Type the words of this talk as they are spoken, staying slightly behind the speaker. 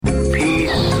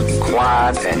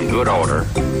quiet and good order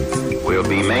will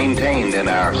be maintained in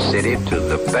our city to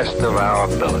the best of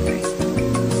our ability.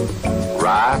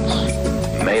 Riots,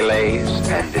 melees,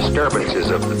 and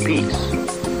disturbances of the peace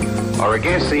are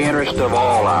against the interest of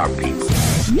all our people,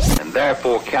 and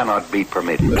therefore cannot be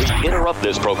permitted. We interrupt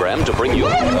this program to bring you...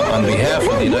 On behalf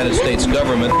of the United States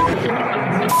government...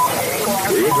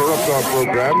 We interrupt our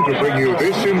program to bring you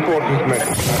this important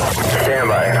message. Stand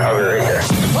by, I'll be right there.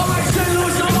 All right, St.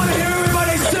 Louis, I want to hear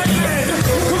everybody sing it.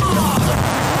 Come on.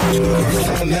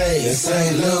 LA and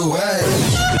St. Louis.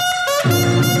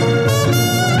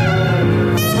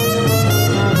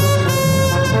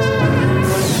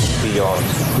 Beyond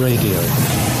radio.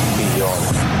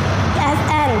 Beyond.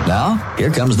 Now,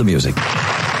 here comes the music.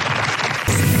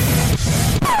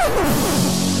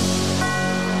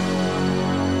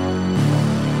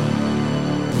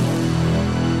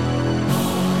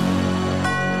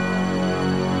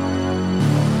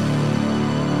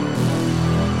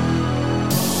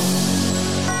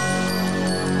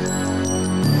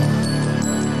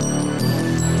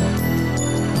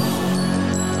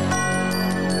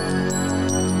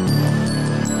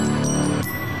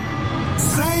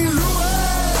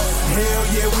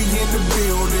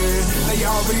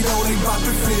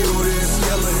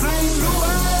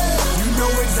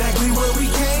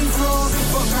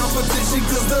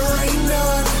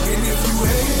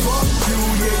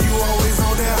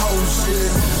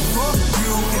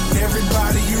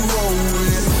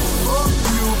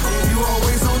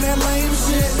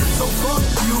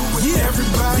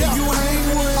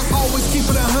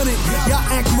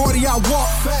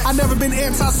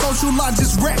 I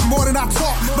just rap more than I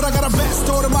talk, but I got a back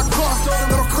store in my car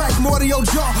that'll crack more than your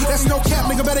jaw. That's no cap,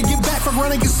 nigga, better get back from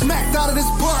running, get smacked out of this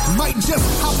park. Might just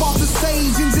hop off the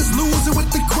stage and just lose it with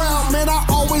the crowd. Man, I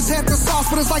always had the sauce,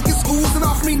 but it's like it's oozing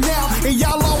off me now. And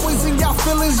y'all always in y'all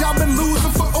feelings, y'all been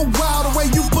losing for a while. The way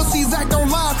you pussies act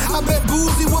online, I bet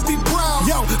Boozy would be proud.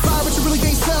 Yo, fire, but you really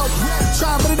can't sell.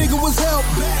 Try, but a nigga was help.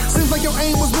 Seems like your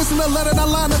aim was missing a letter,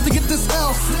 not line up to get this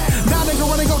L. Now nigga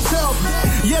run and go tell.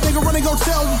 Yeah, nigga run and go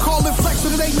tell. We call it flex,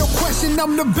 but it ain't no question.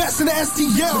 I'm the best in the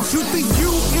STL. You think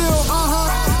you ill,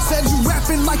 Said you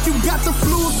rapping like you got the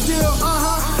flu still,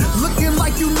 Looking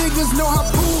like you niggas know how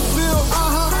pool feel,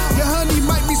 Your honey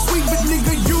might be sweet, but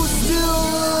nigga, you still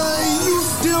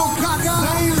cocker.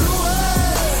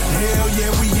 Hell yeah,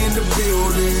 we in the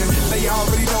building. They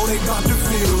already know they got to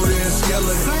feel this.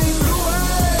 Yelling, St. Louis.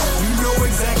 You know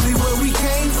exactly where we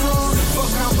came from. Fuck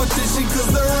competition,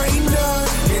 cause there ain't none.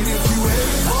 And if you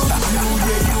hate, fuck you,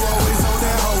 yeah, you always on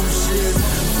that whole shit.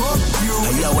 Fuck you,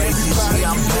 hey, yo, everybody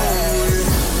I'm bad.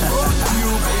 Fuck you,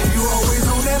 you always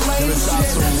on that lame shit.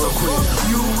 So fuck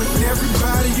you and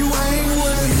everybody you hang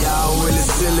with. Y'all really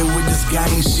silly with this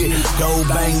gang shit. Go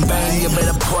bang bang, you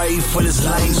better pray for this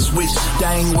lane switch.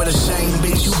 Dang, what a shame,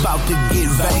 bitch, you bout to get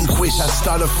vanquished. I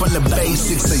started from the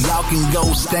basics, so y'all can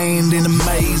go stand in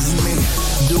amazement.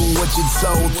 Do what you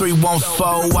told,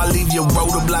 314. I leave you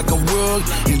rolled up like a rug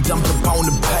and dumped upon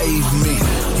the pavement.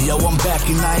 Yo, I'm back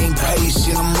and I ain't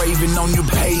patient. I'm raving on your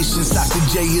patience. Dr.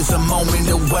 J is a moment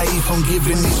away from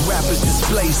giving these rappers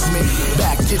displacement.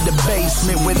 Back to the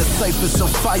basement where the safest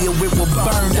of fire, it will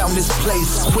burn down this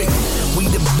place quick. We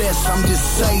the best, I'm just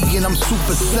saying. I'm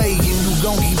super saiyan. You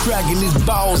gon' keep dragging these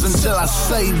balls until I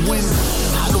say when.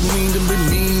 I don't mean to be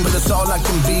mean, but that's all I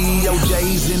can be.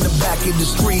 OJ's in the back of the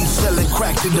street selling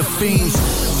crack to the fiends.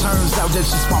 Turns out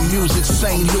that's just my music.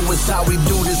 St. Louis, how we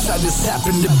do this. I just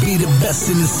happen to be the best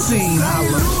in the scene.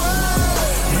 Holla.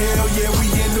 Hell yeah, we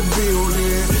in the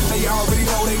building. They already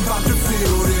know they about to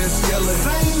feel this. Yelling,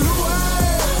 St.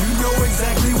 Louis. You know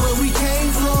exactly where we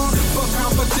came from. Fuck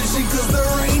competition, cause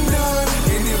there ain't none.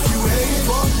 And if you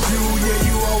hate, fuck you. Yeah,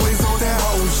 you always on that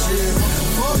whole shit.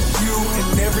 Fuck you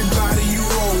and everybody you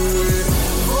roll with.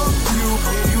 Fuck you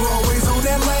and you always on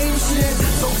that lame shit.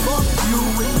 So fuck you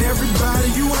and everybody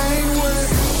you hang with.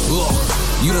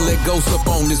 You done let ghosts up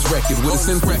on this record. With a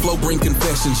sinful flow bring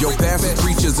confessions. Your pastors,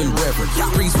 preachers, and reverend.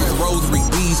 Priests with rosary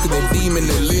beads, cause that demon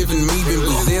that live in me been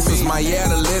possessed. My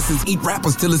adolescence, eat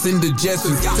rappers till it's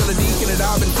indigestion. Tell a deacon that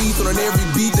I've been feasting on every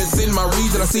beat that's in my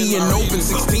region. I see an open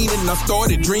 16 and I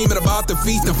started dreaming about the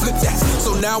feast and flip that.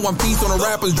 So now I'm feasting on a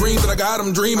rapper's dreams and I got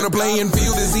them dreaming of playing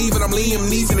field this even. I'm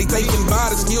Liam Neeson, they taking by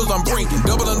the skills I'm bringing.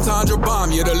 Double entendre bomb,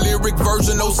 yeah, the lyric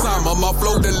version Osama. My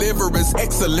flow deliver is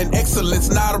excellent, excellence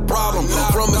not a problem.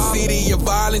 From a city of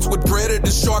violence with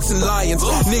predators, sharks, and lions.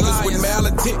 Niggas with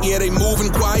malintent, yeah, they moving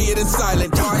quiet and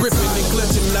silent. Gripping and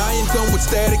clutching iron, come with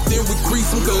static, then with crease,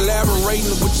 I'm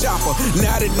collaborating with Chopper.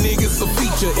 Now that niggas a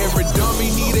feature, every dummy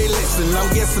need a lesson.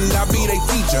 I'm guessing I be they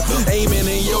teacher.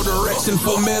 Aiming in your direction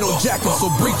for metal jackets,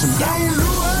 so breach them.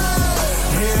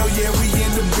 Hell yeah,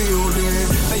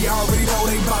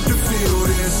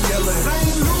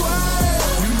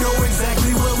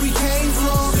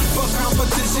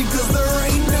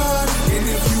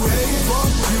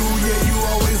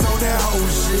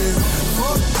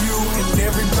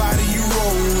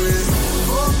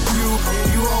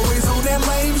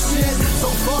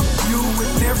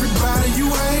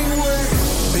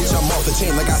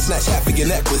 snatch half of your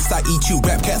necklace. I eat you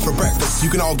rap cats for breakfast. You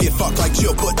can all get fucked like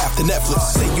chill put after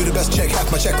Netflix. Say you the best, check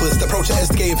half my checklist. Approach a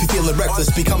SK if you're feeling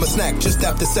reckless. Become a snack just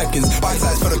after seconds. Bite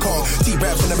size for the Kong.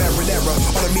 T-raps in the marinara.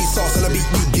 On the meat sauce and a beat,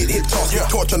 you get hit toss.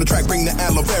 Torch on the track, bring the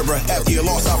aloe vera. After you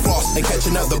lost, I floss and catch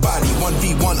another body.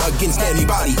 1v1 against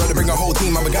anybody. Gonna bring a whole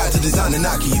team, I'm a guy to design and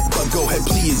knock you. But go ahead,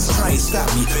 please, try and stop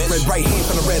me. Red right hand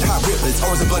from the red hot rippers.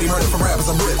 Always a bloody murder from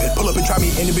rappers, I'm ripping. Pull up and try me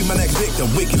and you be my next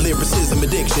victim. Wicked lyricism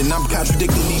addiction. I'm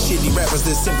contradicting these shitty rappers.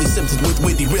 There's simply symptoms with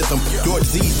witty rhythm. Your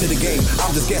disease to the game.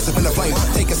 I'm just gassing from the flame.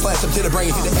 Take a slash up to the brain,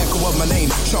 hear the echo of my name.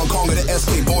 Sean Kong of the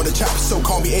SK, born to chop. So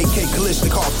call me AK, collision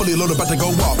car, fully loaded, about to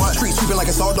go off. Street sweeping like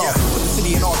a sawdust. Put the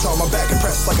city in arch on my back and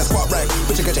press like a squat rack.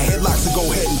 But you got your headlocks, so go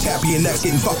ahead and tap your necks,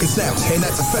 getting fucking snapped. And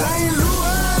that's a fact. St.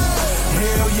 Louis,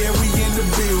 hell yeah, we in the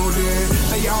building.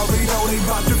 They already know they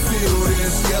about to feel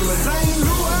this. Yellow St.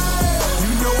 Louis,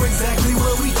 you know exactly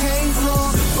where we came from.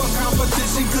 Fuck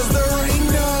competition, cause there ain't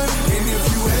none. And if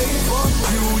you hate, fuck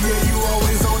you, yeah, you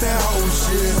always on that whole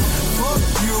shit. Fuck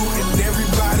you and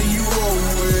everybody you roll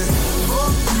with.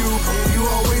 Fuck you, and you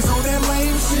always on that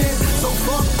lame shit. So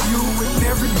fuck you and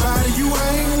everybody you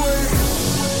hang with.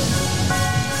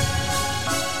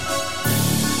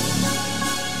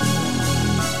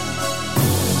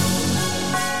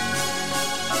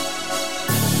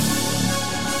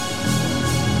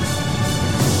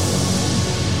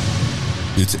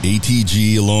 It's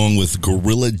ATG along with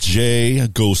Gorilla J,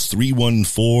 Ghost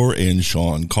 314, and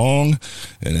Sean Kong,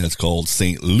 and it's called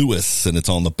St. Louis, and it's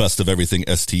on the Best of Everything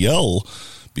STL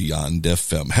Beyond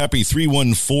FM. Happy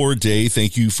 314 Day.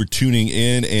 Thank you for tuning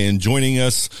in and joining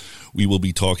us. We will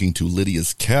be talking to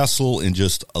Lydia's Castle in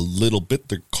just a little bit.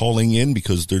 They're calling in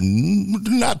because they're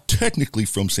not technically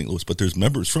from St. Louis, but there's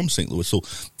members from St. Louis, so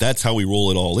that's how we roll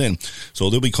it all in.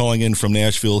 So they'll be calling in from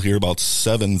Nashville here about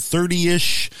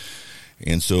 7:30-ish.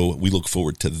 And so we look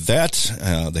forward to that.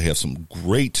 They have some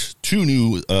great 2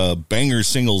 new banger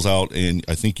singles out, and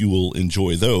I think you will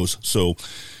enjoy those. So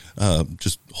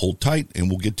just hold tight, and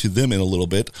we'll get to them in a little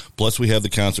bit. Plus, we have the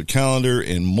concert calendar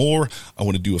and more. I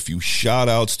want to do a few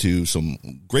shout-outs to some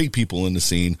great people in the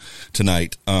scene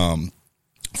tonight.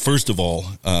 First of all,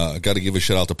 I got to give a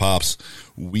shout-out to Pops.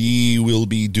 We will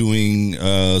be doing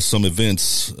some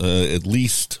events, at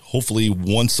least, hopefully,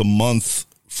 once a month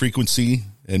frequency,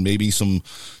 and maybe some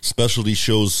specialty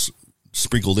shows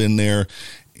sprinkled in there.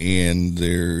 And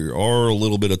there are a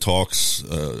little bit of talks.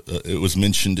 It was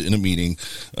mentioned in a meeting.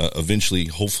 Eventually,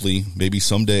 hopefully, maybe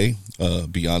someday,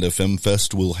 Beyond FM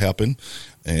Fest will happen.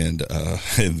 And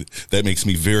that makes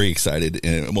me very excited.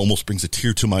 And it almost brings a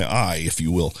tear to my eye, if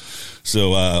you will.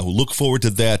 So look forward to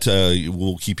that.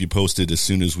 We'll keep you posted as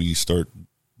soon as we start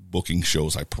booking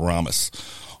shows, I promise.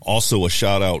 Also, a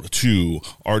shout out to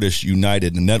Artists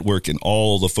United Network and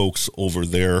all the folks over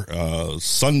there.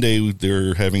 Sunday,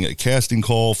 they're having a casting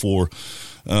call for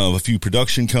a few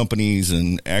production companies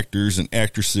and actors and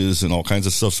actresses and all kinds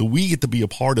of stuff. So we get to be a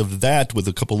part of that with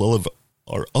a couple of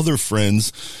our other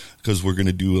friends, because we're going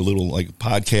to do a little like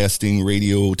podcasting,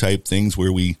 radio type things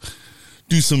where we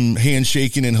do some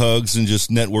handshaking and hugs and just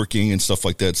networking and stuff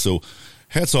like that. So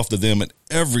hats off to them and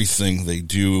everything they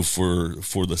do for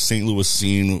the St. Louis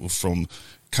scene, from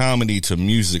comedy to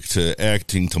music to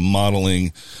acting to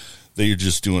modeling. They're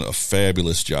just doing a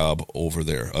fabulous job over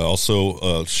there.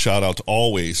 Also, shout out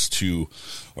always to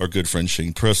our good friend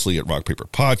Shane Presley at Rock Paper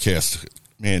Podcast.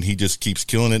 Man, he just keeps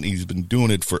killing it. He's been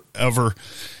doing it forever,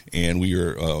 and we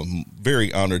are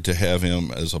very honored to have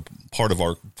him as a part of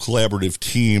our collaborative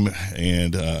team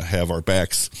and have our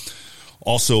backs.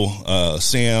 Also,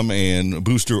 Sam and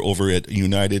Booster over at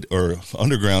United or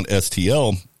Underground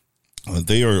STL,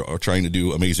 they are trying to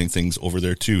do amazing things over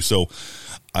there too. So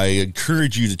I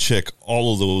encourage you to check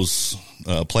all of those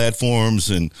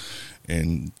platforms and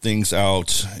things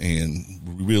out, and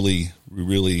we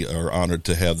really are honored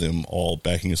to have them all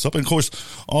backing us up. And of course,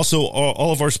 also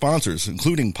all of our sponsors,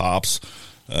 including Pops,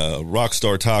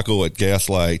 Rockstar Taco at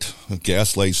Gaslight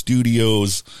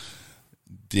Studios,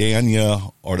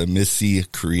 Dania Artemisi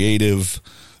Creative,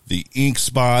 the Ink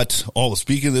Spot.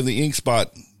 Speaking of the Ink Spot,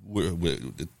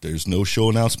 there's no show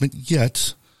announcement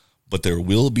yet, but there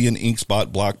will be an Ink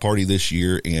Spot block party this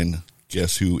year, and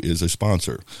guess who is a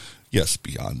sponsor? Yes,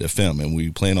 Beyond FM, and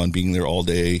we plan on being there all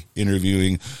day,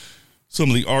 interviewing some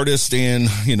of the artists and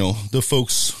the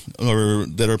folks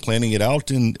that are planning it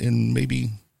out, and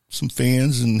maybe some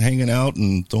fans and hanging out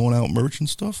and throwing out merch and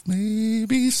stuff,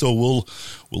 maybe. So we'll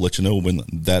let you know when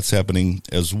that's happening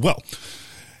as well.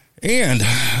 And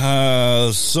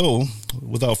so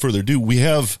without further ado, we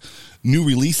have new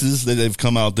releases that have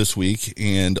come out this week,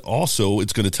 and also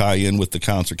it's going to tie in with the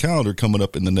concert calendar coming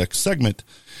up in the next segment.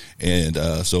 And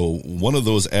so one of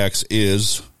those acts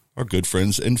is our good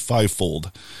friends in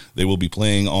Fivefold. They will be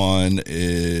playing on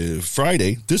this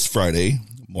Friday,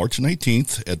 March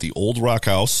 19th at the Old Rock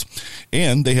House,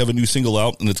 and they have a new single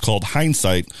out, and it's called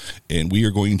Hindsight, and we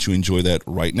are going to enjoy that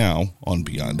right now on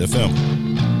Beyond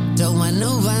FM. Don't want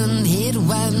no one hit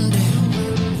wonder.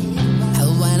 I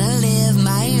want to live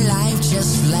my life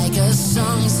just like a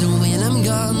song, so when I'm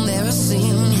gone there I'll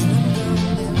sing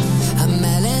a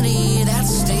melody that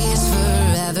stays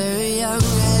forever young.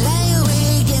 I lie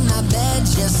awake in my bed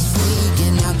just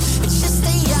freaking out. It's just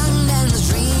a young man's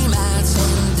dream. I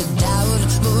tend to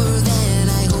doubt more than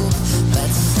I hope, but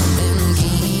something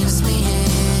keeps me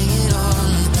hanging on.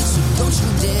 So don't you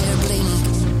dare blink.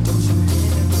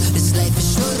 This life is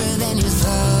shorter than you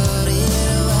thought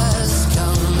it was.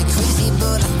 Call me crazy,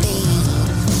 but I think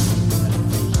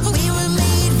we were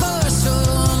made for so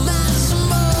much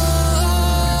more.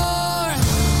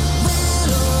 Well,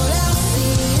 all I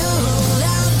see are all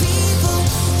our people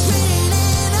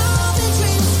trading all their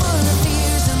dreams for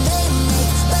fears, and they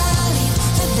make believe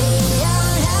that they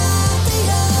are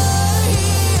happier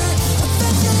here.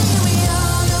 Eventually we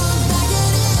all look back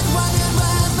at it, wondering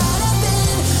what might have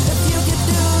been. If you could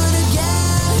do it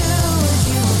again, who would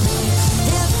you be?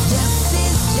 If this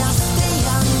is just a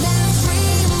young man's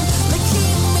dream, but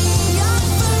keep me young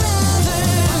forever.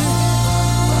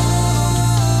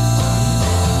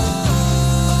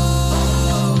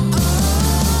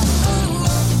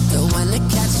 Don't wanna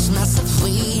catch myself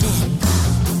waiting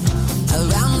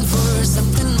around for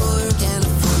something more, can't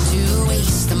afford to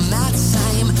waste my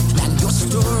time. Not your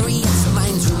story, it's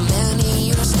mine. Too many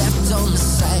years left on the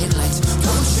sidelines.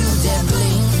 Don't you dare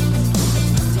blink.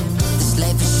 This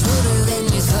life is shorter than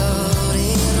you thought it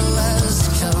was.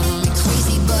 Call me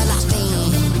crazy, but I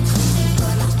think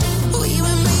we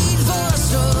were made for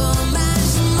so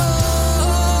much more.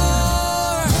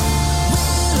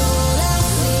 Well, all I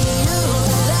see are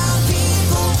all our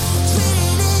people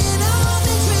trading all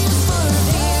their dreams for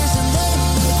fears, and they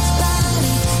make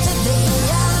believe that they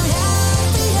are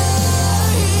happier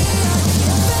here.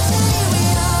 Eventually we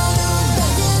all look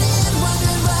back at it,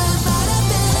 wondering what might have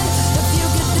been. If you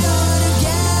could do it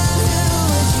again, who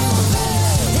would you be?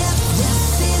 If this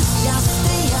is just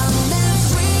a young man's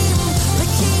dream, but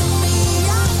keep me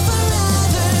young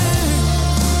forever.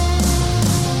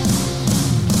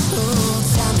 Oh,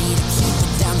 tell me to keep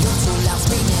it down. You're too loud,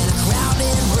 screaming in a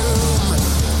crowded room.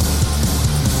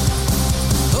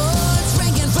 Oh, it's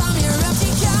drinking from your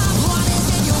empty cup. What is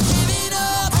it you're giving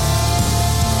up?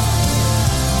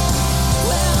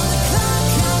 Well, the clock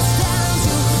counts down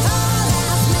to our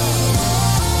last minute.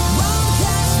 Won't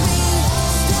catch me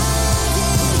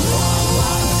standing here.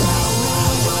 Won't catch me.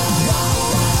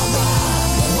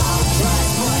 Won't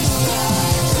catch me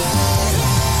standing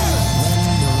here.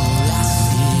 When all I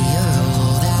see are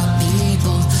all our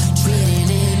people trading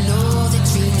in all their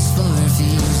dreams for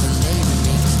fears, and they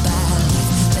make believe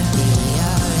that they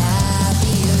are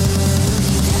happier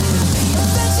here.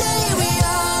 Eventually we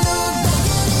all look back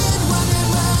at it, wondering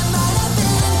what might have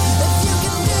been. If you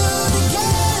can do it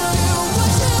again, who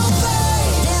would you be?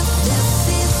 If this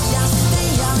is just a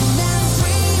young man's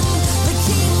dream, but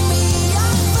keep me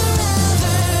young forever.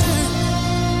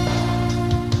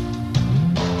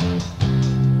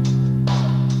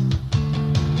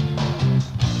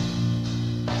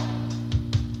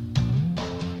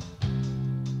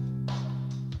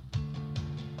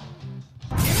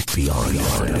 Beyond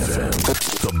FM.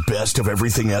 The best of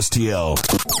everything STL.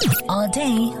 All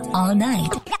day, all night.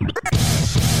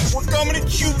 We're coming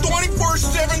at you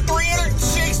 24/7,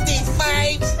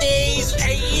 365 days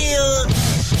a year.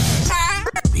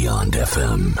 Beyond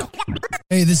FM.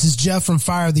 Hey, this is Jeff from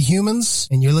Fire the Humans,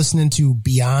 and you're listening to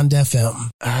Beyond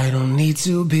FM. I don't need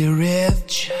to be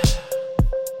rich.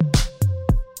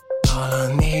 All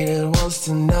I needed was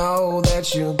to know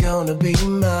that you're gonna be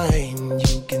mine.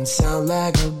 You can sound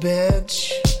like a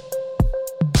bitch,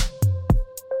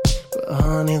 but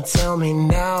honey, tell me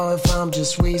now if I'm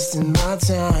just wasting my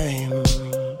time.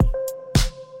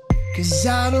 'Cause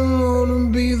I don't wanna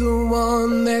be the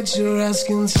one that you're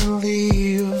asking to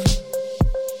leave.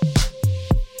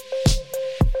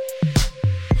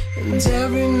 And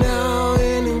every now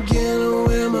and again I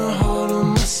wear my heart on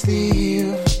my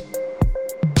sleeve.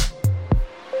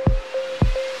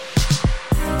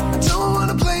 I don't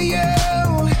wanna play you,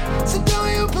 so don't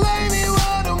you play me.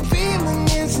 What I'm feeling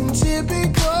isn't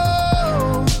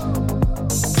typical.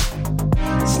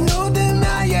 There's no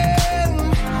denying,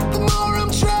 the more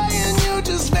I'm trying, you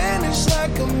just vanish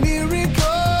like a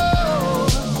miracle.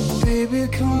 Baby,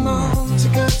 come come on, too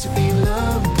good to be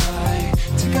loved by,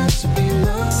 too good to be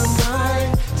loved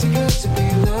by, too good to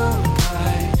be loved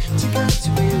by, too good to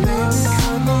be loved by,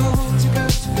 come on, too good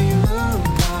to be loved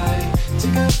by,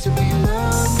 too good to be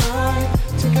loved by,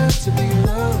 too good to be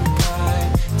loved by,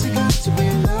 too good to be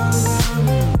loved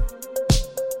by.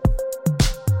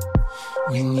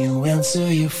 When you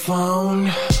answer your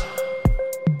phone,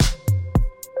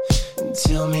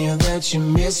 tell me that you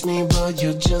miss me, but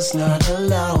you're just not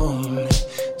alone.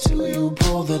 Till you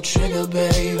pull the trigger,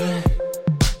 baby,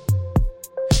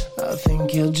 I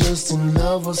think you're just in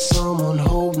love with someone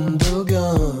holding the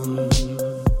gun.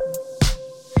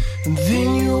 And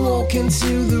then you walk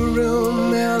into the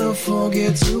room and I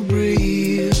forget to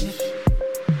breathe.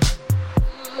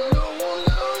 I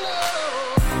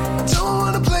don't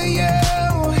wanna play you,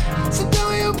 so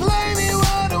don't you play me.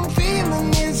 What I'm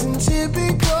feeling isn't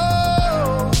typical.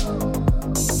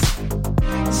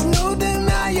 No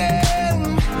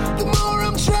denying, the more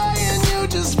I'm trying, you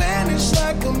just vanish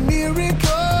like a miracle.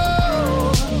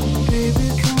 Baby,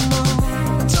 come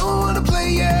on, I don't wanna play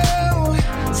you,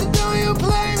 so don't you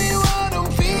play me. What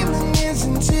I'm feeling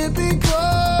isn't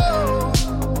typical.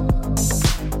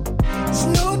 There's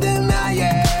no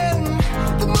denying,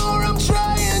 the more I'm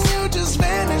trying, you just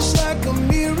vanish like a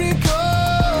miracle.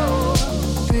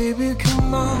 Baby,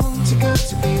 come on, too good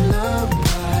to be loved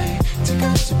by, too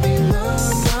good to be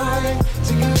loved by,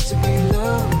 too good to be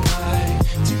loved by,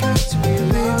 too good to be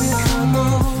loved. Baby, come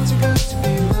on, too good to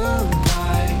be loved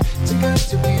by, too good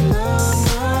to be loved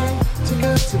by, too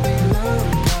good to be loved by, too good to be loved by,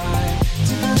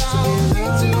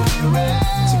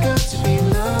 too good to be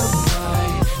loved by,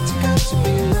 too good to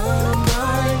be loved by, too good to be loved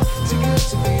by, too good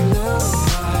to be loved by,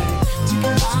 too good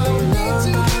to be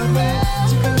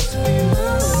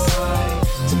loved by,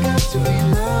 too good to be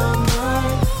loved by,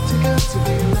 too good to be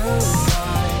loved by,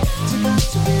 too good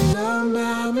to be loved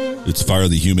by me. It's Fire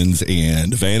the Humans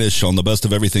and Vanish on the Best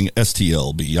of Everything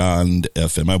STL Beyond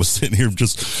FM. I was sitting here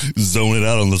just zoning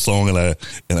out on the song, and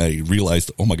I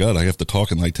realized, oh my God, I have to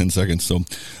talk in like 10 seconds. So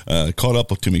caught up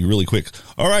to me really quick.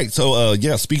 All right. So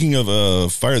yeah, speaking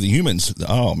of Fire the Humans,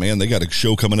 oh man, they got a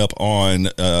show coming up on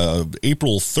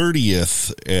April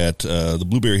 30th at the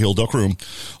Blueberry Hill Duck Room,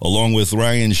 along with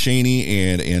Ryan Shaney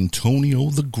and Antonio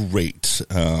the Great.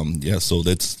 Yeah, so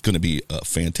that's going to be a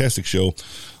fantastic show.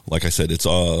 Like I said, it's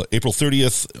April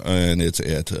 30th, and it's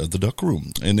at the Duck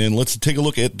Room. And then let's take a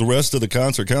look at the rest of the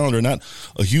concert calendar. Not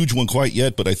a huge one quite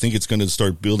yet, but I think it's going to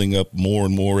start building up more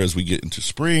and more as we get into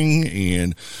spring,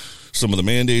 and some of the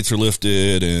mandates are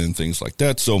lifted and things like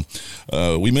that. So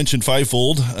we mentioned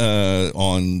Fivefold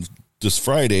on this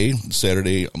Saturday,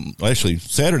 March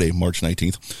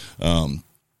 19th.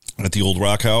 At the Old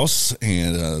Rock House,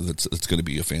 and it's going to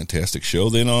be a fantastic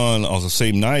show. Then on the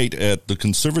same night at the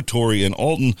Conservatory in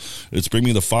Alton, it's Bring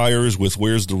Me the Fires with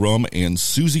Where's the Rum and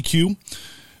Susie Q.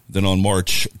 Then on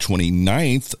March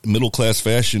 29th, Middle Class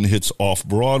Fashion hits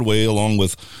Off-Broadway along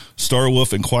with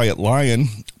Starwolf and Quiet Lion.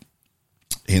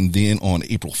 And then on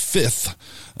April 5th,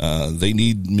 They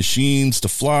Need Machines to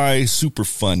Fly. Super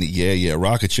fun. Yeah.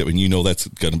 Rocket Ship. And you know that's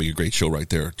going to be a great show right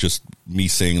there. Just me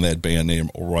saying that band name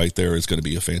right there is going to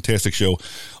be a fantastic show.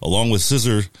 Along with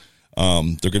Scissor,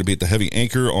 they're going to be at the Heavy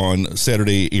Anchor on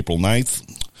Saturday, April 9th.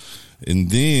 And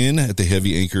then at the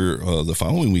Heavy Anchor the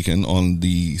following weekend on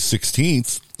the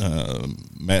 16th,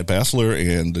 Matt Bassler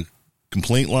and the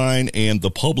Complaint Line and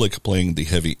The Public playing the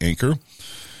Heavy Anchor.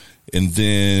 And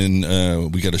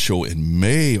then we got a show in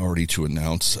May already to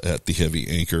announce at the Heavy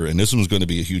Anchor. And this one's going to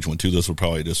be a huge one, too. This will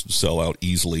probably just sell out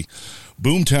easily.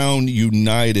 Boomtown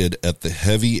United at the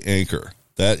Heavy Anchor.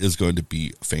 That is going to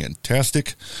be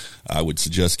fantastic. I would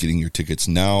suggest getting your tickets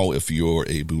now if you're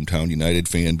a Boomtown United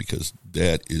fan, because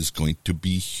that is going to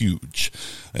be huge.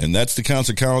 And that's the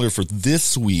concert calendar for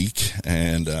this week.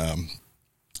 And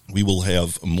we will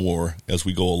have more as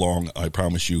we go along. I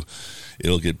promise you,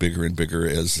 it'll get bigger and bigger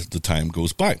as the time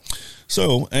goes by.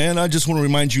 So, and I just want to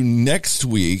remind you, next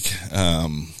week,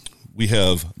 we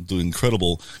have the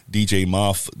incredible DJ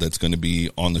Moff that's going to be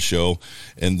on the show.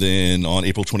 And then on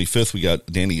April 25th, we got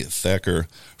Danny Thacker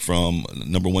from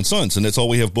Number One Sons. And that's all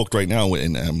we have booked right now.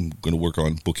 And I'm going to work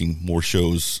on booking more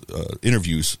shows,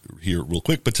 interviews here real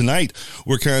quick. But tonight,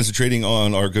 we're concentrating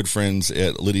on our good friends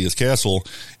at Lydia's Castle.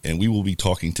 And we will be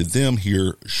talking to them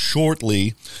here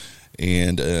shortly.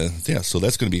 And, so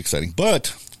that's going to be exciting.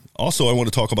 But also, I want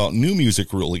to talk about new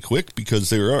music really quick, because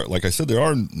there are, like I said, there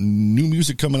are new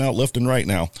music coming out left and right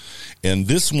now. And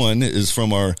this one is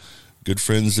from our good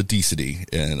friends at Decity.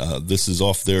 And this is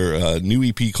off their new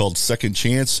EP called Second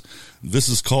Chance. This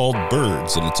is called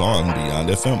Birds, and it's on Beyond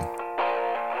FM.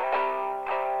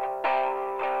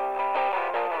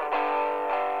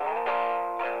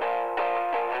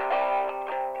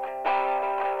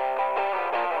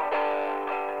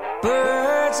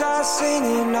 Birds are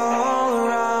singing all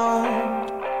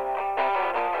around.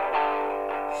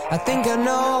 I think I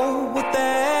know what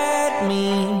that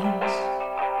means.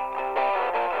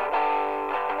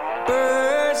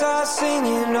 Birds are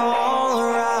singing all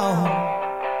around.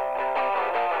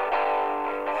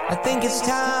 I think it's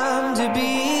time to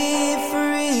be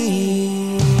free.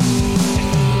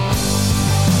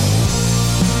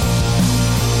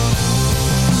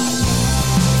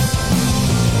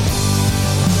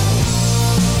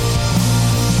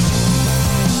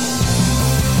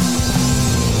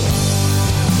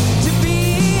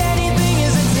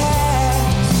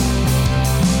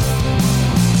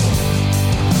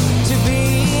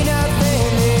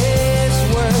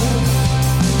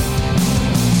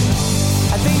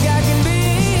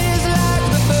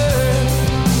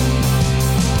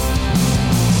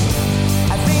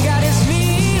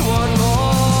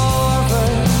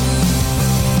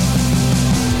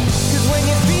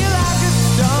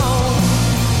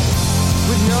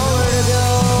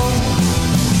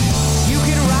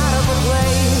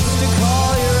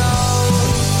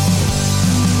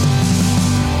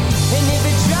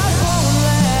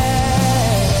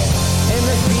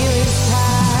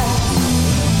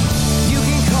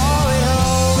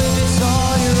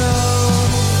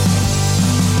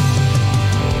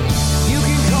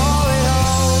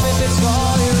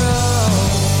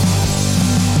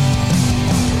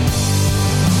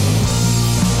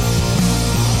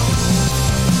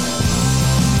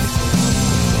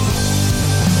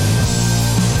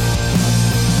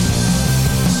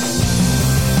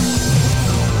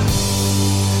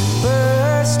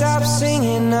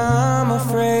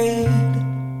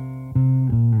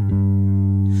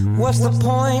 What's the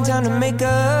point? Time to make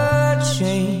a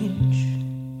change.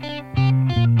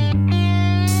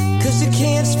 'Cause you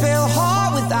can't spell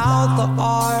heart without the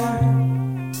R.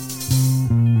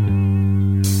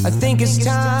 I think it's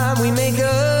time we make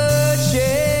a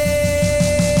change.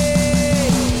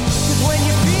 'Cause when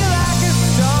you feel like a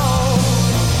stone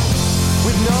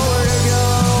with nowhere to go,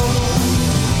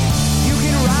 you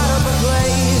can write up a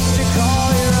place to call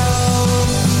your own.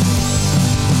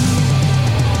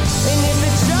 And if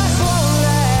it just won't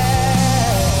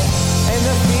last and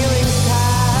the feeling's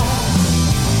past,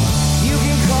 you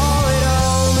can call it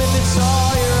home if it's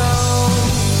all your own.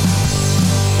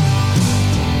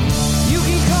 You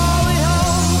can call it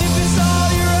home if it's all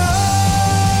your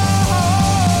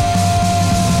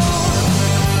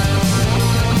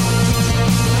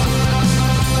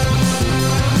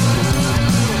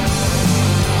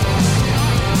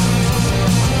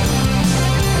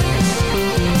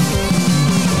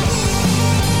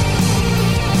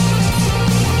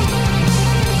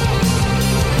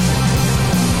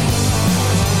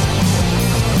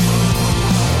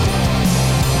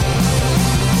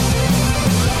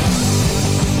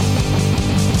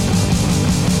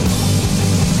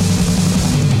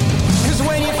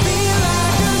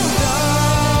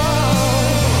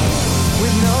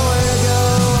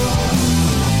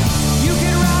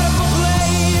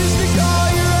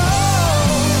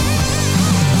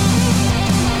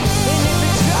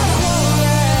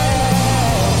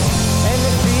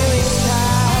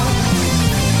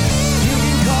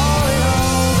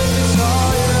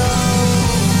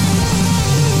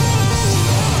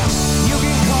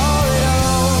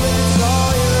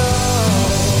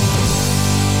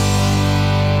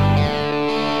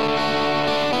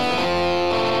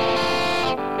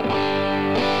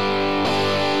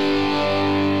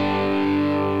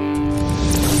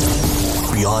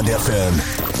Beyond FM,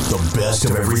 the best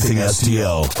of everything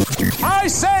STL. I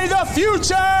say the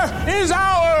future is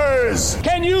ours.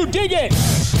 Can you dig it?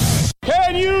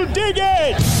 Can you dig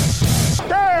it?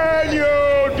 Can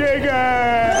you dig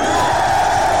it?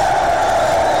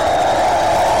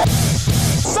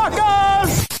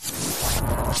 Suckers!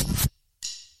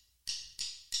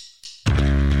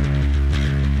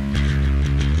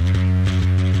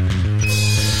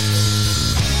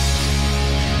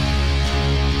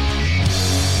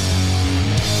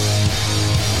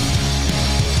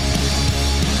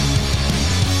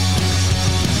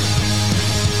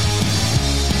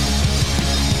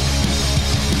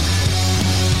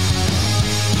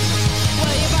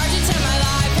 Well, you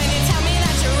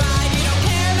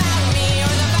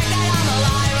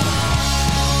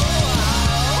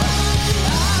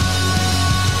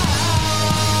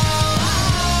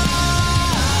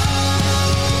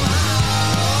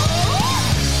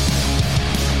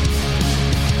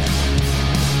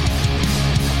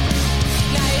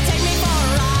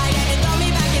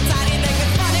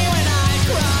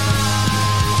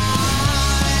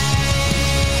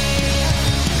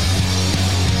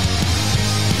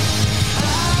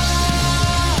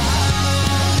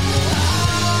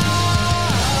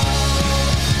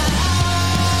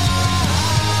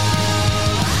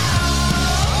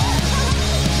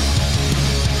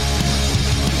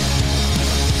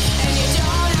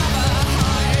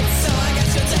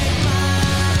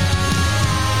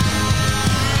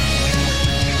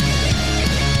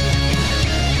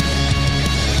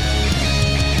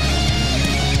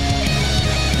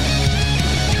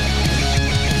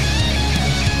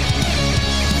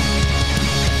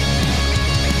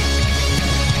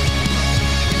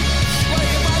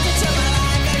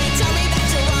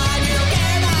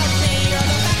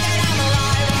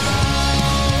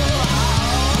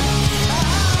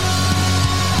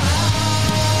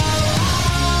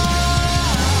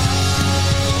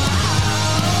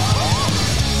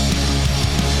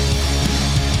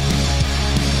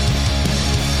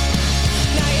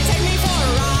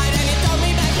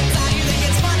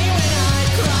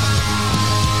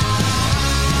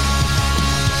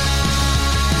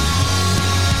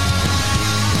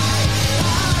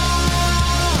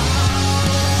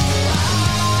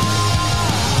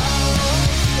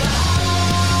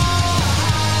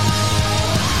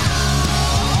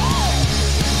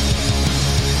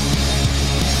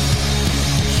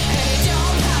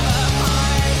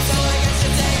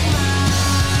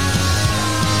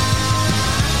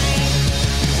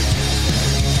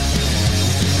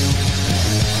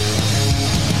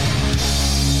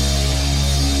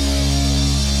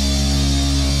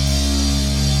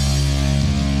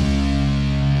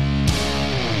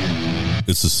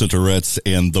It's the Cinterettes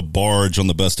and the Barge on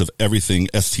the Best of Everything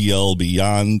STL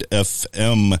Beyond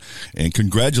FM. And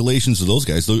congratulations to those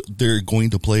guys. They're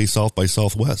going to play South by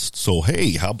Southwest. So,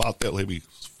 hey, how about that? Let me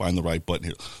find the right button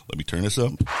here. Let me turn this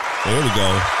up. There we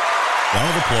go. Round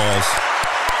of applause.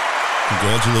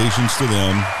 Congratulations to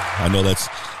them. I know that's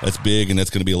big, and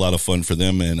that's going to be a lot of fun for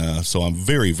them. And so I'm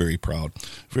very, very proud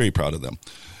of them.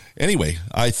 Anyway,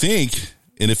 I think,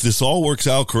 and if this all works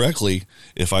out correctly,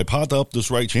 if I pop up this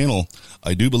right channel,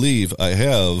 I do believe I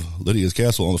have Lydia's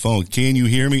Castle on the phone. Can you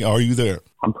hear me? Are you there?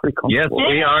 I'm pretty comfortable. Yes,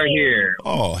 we are here.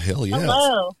 Oh, hell yes.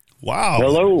 Hello. Wow.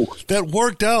 Hello. That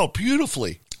worked out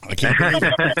beautifully. I can't believe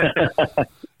it.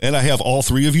 And I have all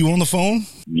three of you on the phone?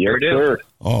 Yes, sir.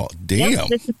 Oh, damn. Yep,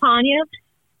 this is Tanya.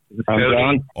 I'm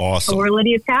John. Awesome. We're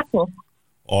Lydia's Castle.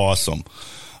 Awesome.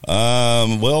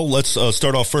 Well, let's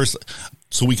start off first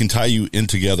so we can tie you in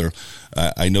together.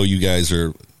 I know you guys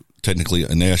are technically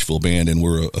a Nashville band and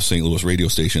we're a St. Louis radio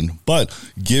station, but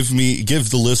give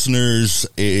the listeners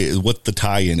what the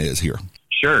tie-in is here.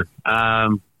 Sure.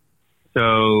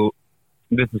 So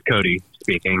this is Cody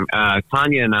speaking.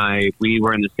 Tanya and I, we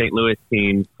were in the St. Louis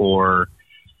scene for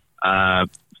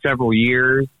several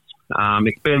years.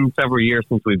 It's been several years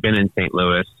since we've been in St.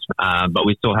 Louis, but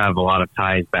we still have a lot of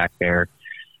ties back there.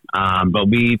 But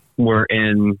we were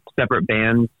in separate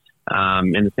bands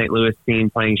in the St. Louis scene,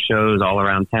 playing shows all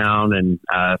around town and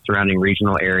surrounding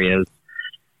regional areas.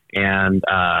 And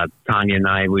Tanya and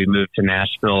I, we moved to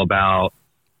Nashville about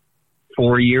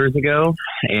 4 years ago,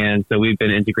 and so we've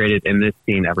been integrated in this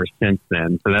scene ever since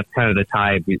then. So that's kind of the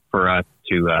tie for us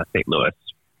to St. Louis.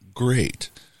 Great.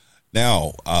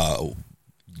 Now,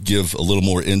 give a little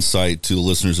more insight to the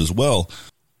listeners as well.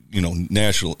 You know,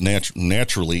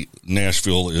 naturally,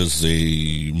 Nashville is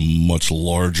a much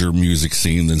larger music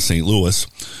scene than St. Louis.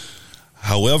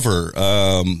 However,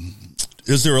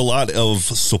 is there a lot of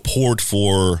support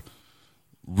for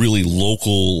really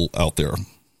local out there?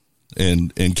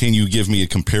 And can you give me a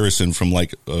comparison from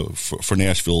like for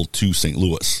Nashville to St.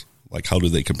 Louis? Like, how do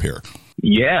they compare?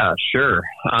 Yeah, sure.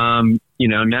 You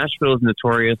know, Nashville is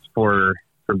notorious for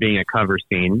being a cover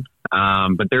scene,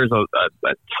 but there's a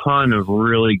ton of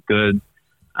really good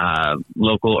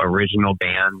local original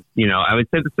bands. You know, I would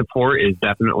say the support is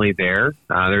definitely there.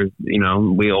 There's, you know,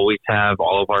 we always have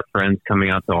all of our friends coming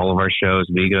out to all of our shows.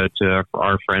 We go to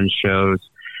our friends' shows.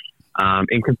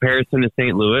 In comparison to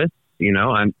St. Louis,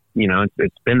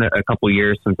 it's been a couple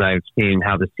years since I've seen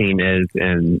how the scene is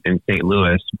in St.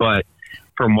 Louis, but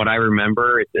from what I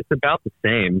remember, it's about the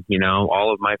same. You know,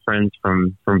 all of my friends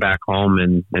from back home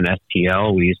in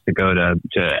STL, we used to go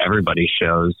to everybody's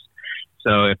shows.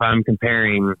 So if I'm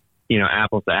comparing, you know,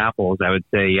 apples to apples, I would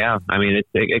say, yeah, I mean,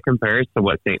 it compares to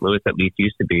what St. Louis at least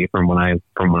used to be from when I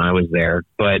was there.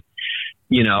 But,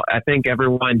 you know, I think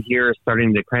everyone here is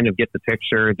starting to kind of get the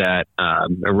picture that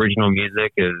original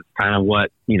music is kind of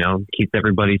what, you know, keeps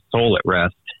everybody's soul at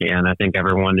rest. And I think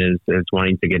everyone is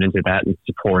wanting to get into that and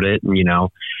support it. And, you know,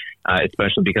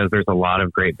 especially because there's a lot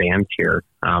of great bands here,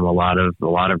 a lot of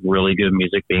really good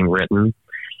music being written.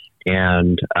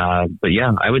 And, but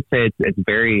yeah, I would say it's a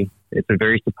very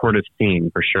supportive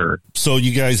scene for sure. So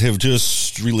you guys have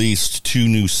just released 2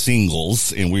 new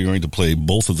singles, and we're going to play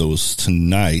both of those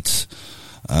tonight.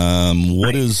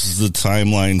 What is the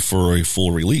timeline for a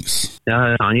full release?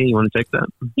 Tanya, you want to take that?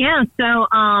 Yeah. So,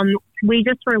 we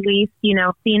just released, you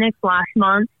know, Phoenix last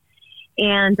month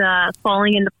and,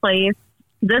 Falling into Place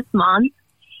this month.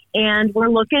 And we're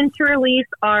looking to release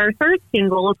our third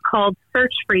single. It's called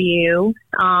Search for You.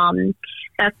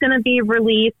 That's going to be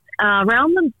released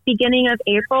around the beginning of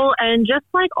April. And just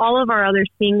like all of our other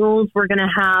singles, we're going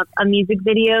to have a music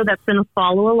video that's going to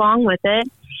follow along with it.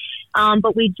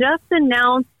 But we just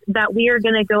announced that we are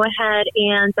going to go ahead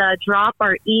and drop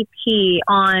our EP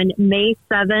on May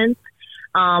 7th.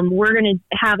 We're going to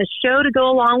have a show to go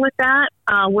along with that.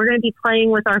 We're going to be playing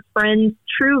with our friends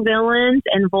True Villains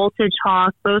and Voltage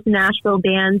Hawk, both Nashville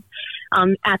bands,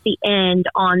 at the end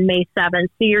on May 7th.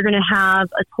 So you're going to have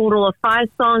a total of 5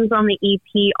 songs on the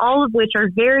EP, all of which are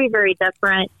very, very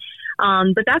different.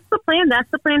 But that's the plan. That's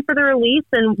the plan for the release,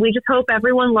 and we just hope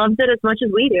everyone loves it as much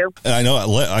as we do. And I know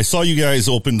I saw you guys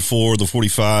open for the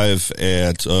 45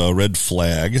 at Red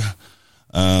Flag.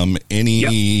 Any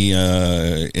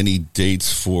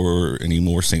dates for any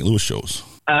more St. Louis shows?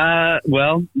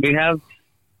 Well, we have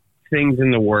things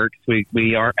in the works.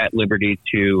 We aren't at liberty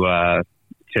to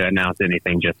announce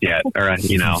anything just yet, or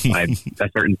you know, a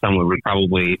certain someone would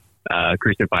probably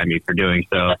crucify me for doing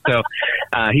so. So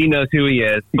he knows who he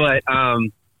is. But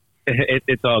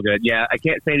It's all good. Yeah, I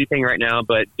can't say anything right now,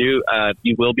 but you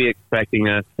will be expecting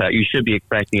us. You should be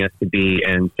expecting us to be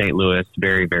in St. Louis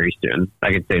very, very soon.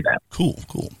 I can say that. Cool.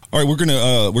 All right, we're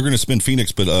gonna spin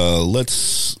Phoenix, but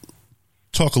let's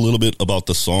talk a little bit about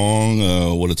the song,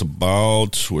 what it's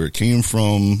about, where it came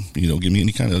from. Give me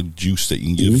any kind of juice that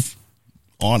you can give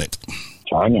on it.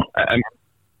 Tanya.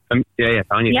 Tanya.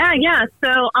 Yeah.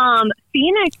 So,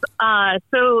 Phoenix,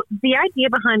 so the idea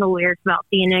behind the lyrics about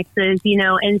Phoenix is,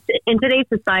 in today's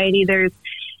society, there's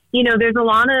a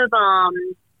lot of,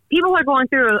 people are going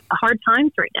through hard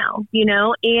times right now,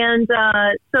 and,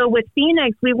 so with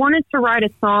Phoenix, we wanted to write a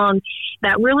song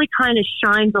that really kind of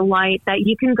shines a light that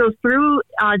you can go through,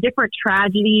 different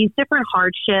tragedies, different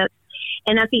hardships.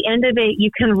 And at the end of it,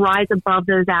 you can rise above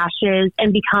those ashes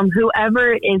and become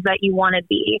whoever it is that you want to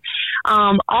be.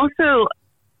 Also,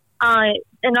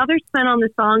 another spin on the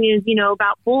song is,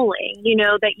 about bullying,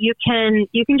 that you can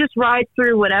just ride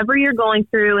through whatever you're going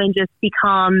through and just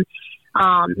become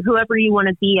whoever you want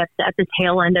to be at the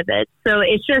tail end of it. So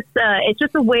it's just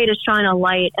a way to shine a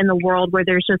light in the world where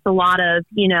there's just a lot of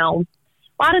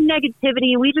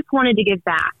negativity. We just wanted to give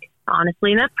back,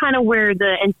 honestly. And that's kind of where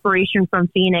the inspiration from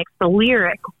Phoenix, the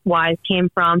lyric wise, came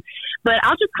from. But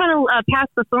I'll just kind of pass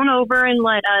the phone over and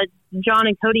let John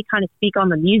and Cody kind of speak on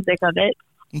the music of it.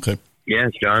 Okay.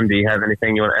 Yes, John, do you have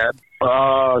anything you want to add?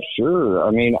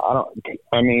 Sure.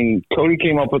 Cody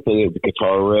came up with the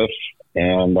guitar riff,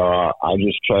 and I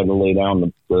just tried to lay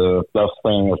down the best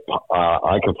thing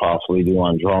I could possibly do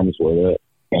on drums with it.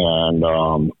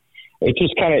 And it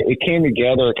just came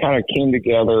together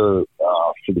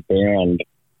for the band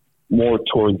more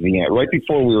towards the end, right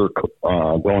before we were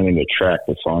going into track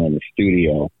the song in the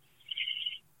studio.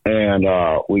 And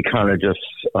we kind of just,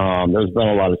 there's been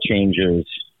a lot of changes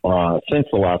since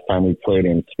the last time we played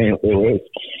in St. Louis.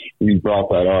 We brought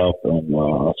that up. And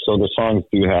so the songs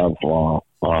do have a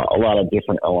lot of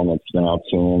different elements now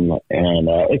to them. And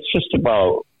it's just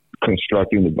about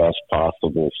constructing the best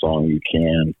possible song you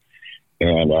can.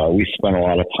 And we spent a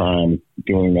lot of time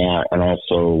doing that, and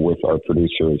also with our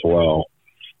producer as well,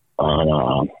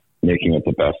 on making it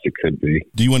the best it could be.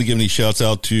 Do you want to give any shouts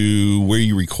out to where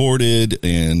you recorded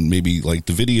and maybe like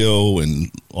the video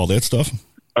and all that stuff?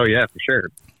 Oh, yeah, for sure.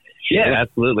 Yeah,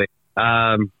 absolutely.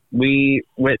 We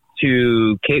went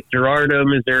to Cape Girardeau,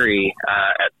 Missouri,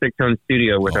 at Six Tone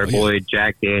Studio with our boy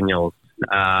Jack Daniels,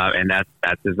 and that's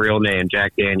his real name,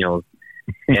 Jack Daniels.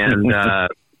 And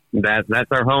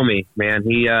that's our homie, man.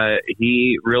 He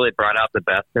really brought out the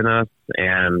best in us,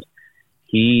 and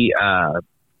he,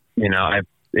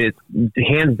 it's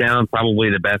hands down probably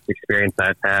the best experience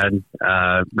I've had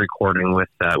recording with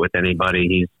anybody.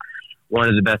 He's one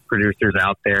of the best producers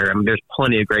out there. I mean, there's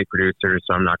plenty of great producers,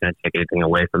 so I'm not going to take anything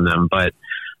away from them. But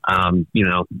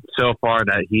so far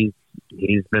that he's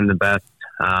been the best,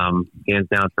 hands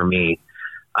down for me.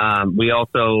 We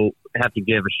also have to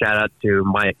give a shout out to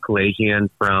Mike Kalajian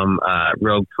from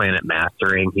Rogue Planet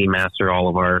Mastering. He mastered all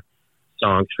of our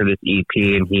songs for this EP,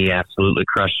 and he absolutely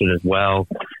crushed it as well.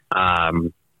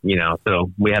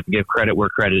 So we have to give credit where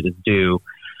credit is due.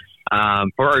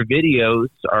 For our videos,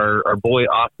 our boy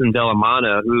Austin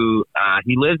Delamana, who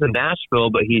he lives in Nashville,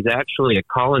 but he's actually a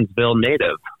Collinsville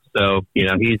native. So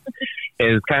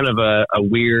it's kind of a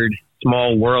weird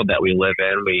small world that we live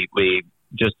in. We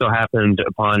just so happened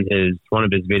upon one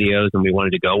of his videos, and we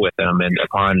wanted to go with him. And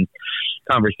upon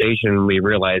conversation, we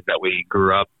realized that we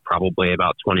grew up probably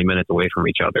about 20 minutes away from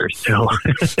each other. So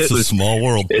it's a small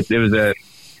world. It was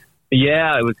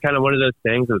kind of one of those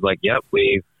things. It was like, yep,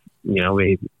 we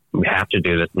have to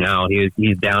do this now.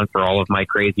 He's down for all of my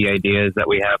crazy ideas that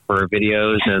we have for our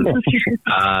videos, and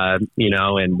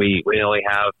and we only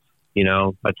have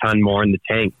a ton more in the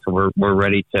tank, so we're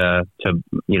ready to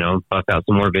bust out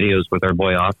some more videos with our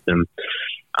boy Austin.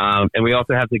 And we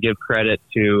also have to give credit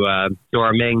to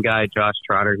our main guy Josh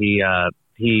Trotter. He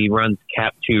runs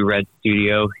Cap 2 Red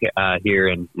Studio here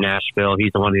in Nashville.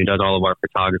 He's the one who does all of our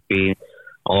photography,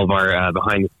 all of our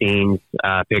behind the scenes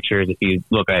pictures. If you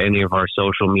look at any of our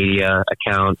social media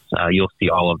accounts, you'll see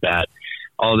all of that.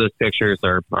 All of those pictures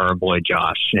are our boy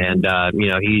Josh, and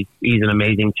he's an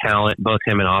amazing talent. Both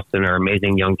him and Austin are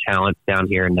amazing young talents down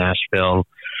here in Nashville,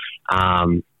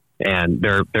 and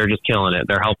they're just killing it.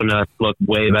 They're helping us look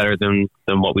way better than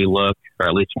what we look, or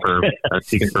at least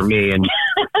speaking for me and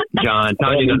John.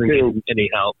 Tanya doesn't get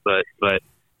any help, but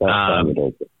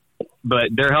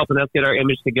they're helping us get our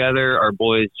image together. Our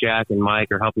boys Jack and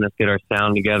Mike are helping us get our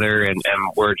sound together, and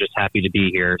we're just happy to be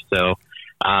here. So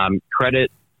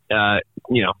credit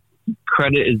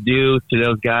is due to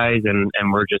those guys, and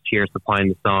we're just here supplying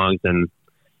the songs, and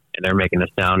and they're making us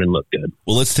sound and look good.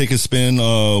 Well, let's take a spin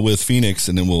with Phoenix,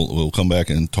 and then we'll come back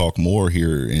and talk more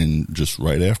here in just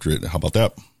right after it. How about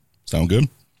that? Sound good?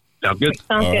 Sounds good.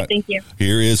 Sounds All good. right. Thank you.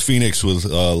 Here is Phoenix with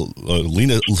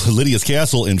Lydia's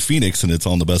Castle in Phoenix, and it's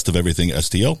on the Best of Everything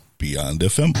STL Beyond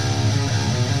FM.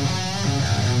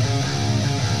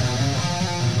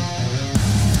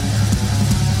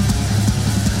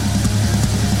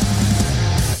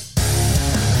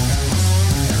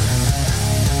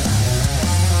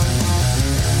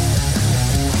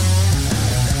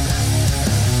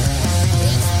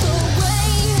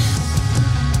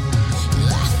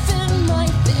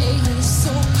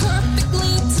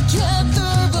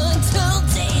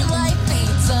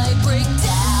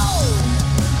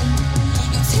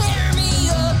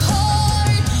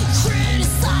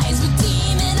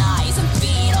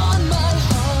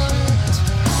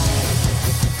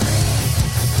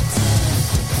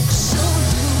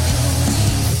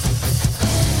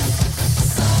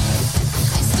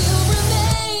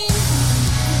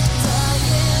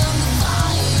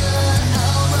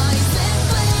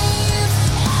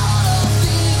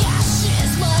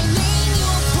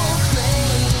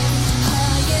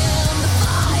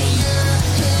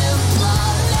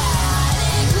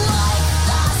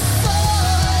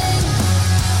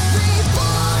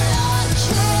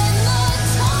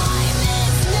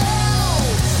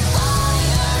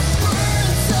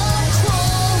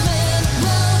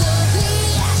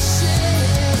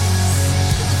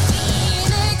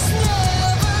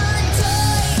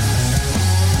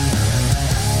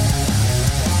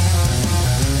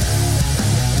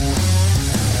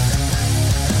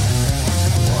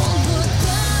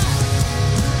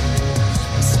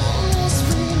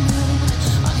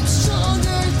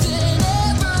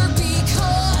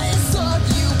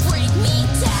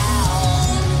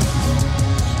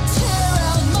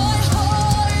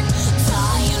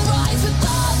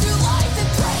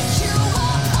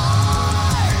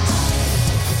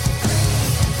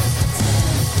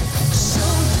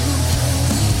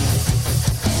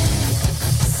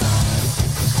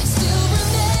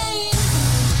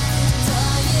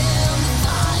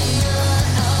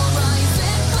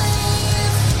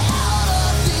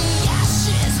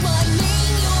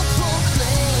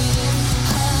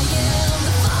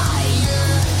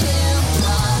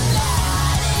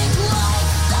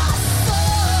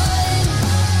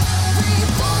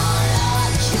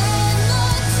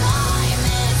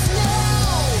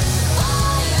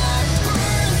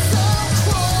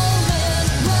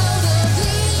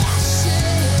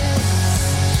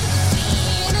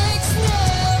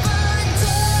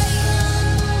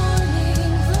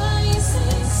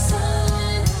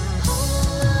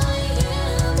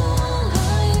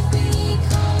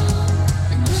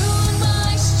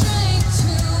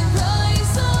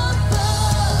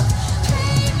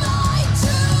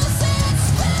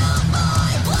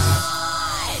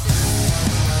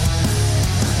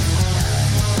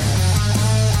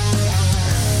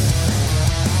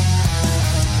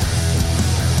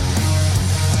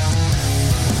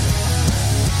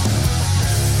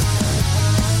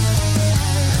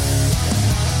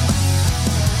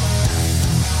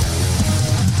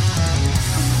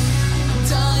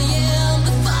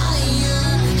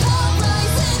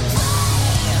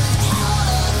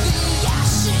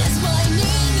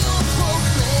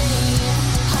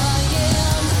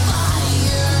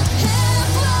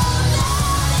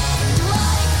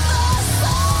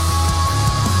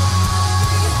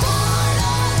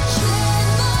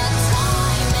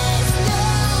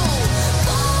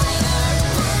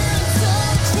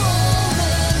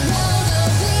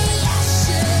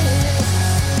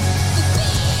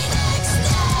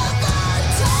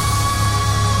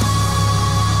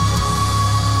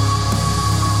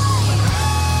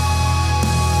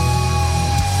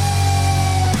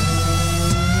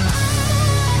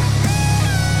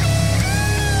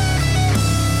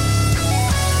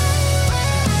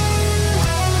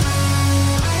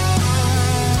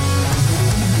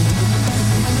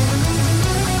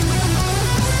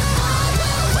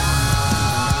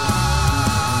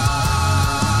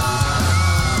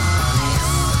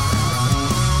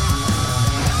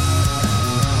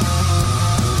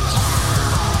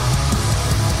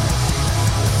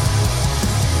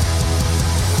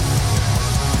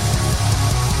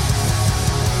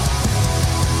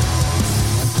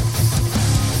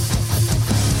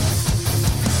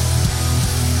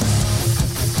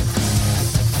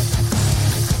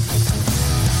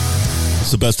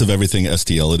 It's the Best of Everything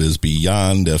STL. It is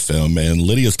Beyond FM and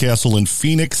Lydia's Castle in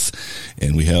Phoenix.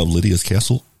 And we have Lydia's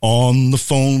Castle on the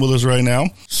phone with us right now.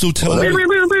 So tell me.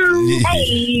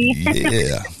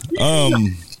 Yeah.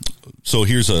 So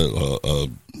here's a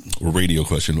radio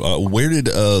question. Where did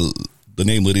the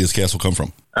name Lydia's Castle come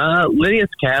from? Lydia's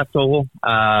Castle,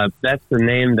 that's the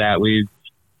name that we've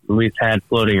had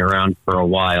floating around for a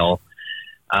while.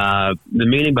 The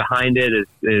meaning behind it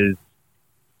is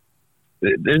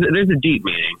there's a deep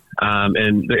meaning,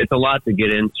 and it's a lot to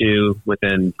get into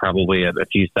within probably a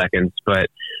few seconds. But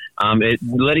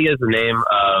Lydia is the name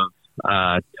of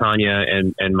Tanya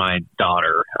and my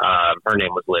daughter. Her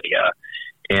name was Lydia,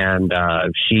 and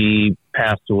she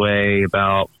passed away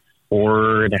about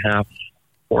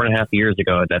 4.5 years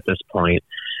ago. At this point,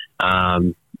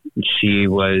 she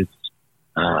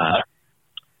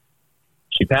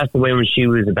passed away when she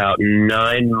was about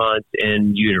 9 months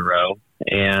in utero,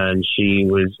 and she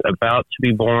was about to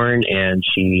be born, and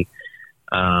she,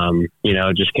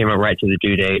 just came up right to the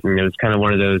due date, and it was kind of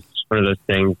one of those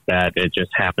things that it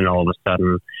just happened all of a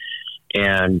sudden,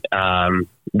 and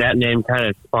that name kind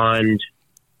of spawned,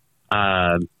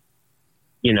 a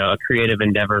creative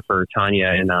endeavor for Tanya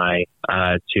and I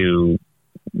to,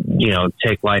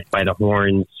 take life by the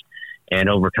horns and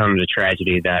overcome the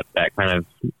tragedy that kind of,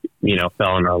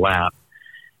 fell in our lap.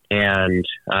 And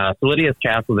so Lydia's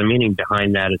Castle, the meaning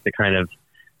behind that is to kind of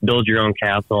build your own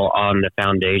castle on the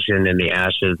foundation and the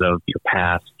ashes of your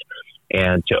past,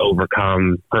 and to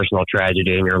overcome personal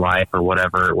tragedy in your life or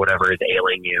whatever is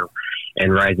ailing you,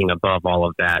 and rising above all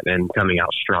of that and coming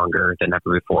out stronger than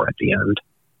ever before at the end.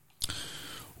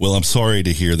 Well, I'm sorry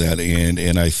to hear that,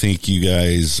 and I think you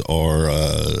guys are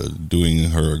doing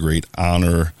her a great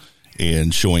honor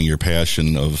and showing your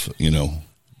passion of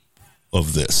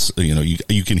this.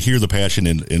 You can hear the passion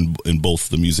in both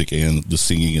the music and the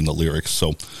singing and the lyrics.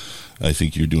 So I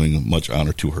think you're doing much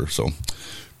honor to her. So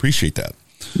appreciate that.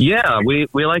 Yeah, we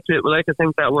like to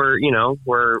think that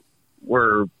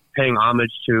we're paying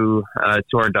homage to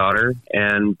our daughter,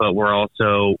 but we're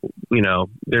also,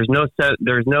 there's no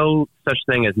such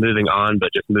thing as moving on,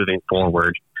 but just moving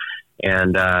forward.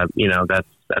 And that's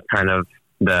kind of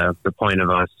the point of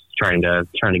us trying to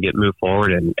move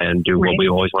forward and do what we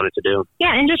always wanted to do.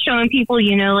 Yeah, and just showing people,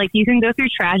 you can go through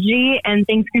tragedy and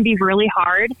things can be really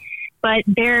hard, but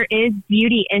there is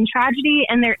beauty in tragedy,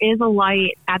 and there is a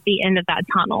light at the end of that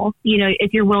tunnel,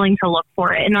 if you're willing to look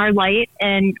for it. And our light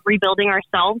and rebuilding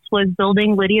ourselves was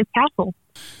building Lydia's Castle.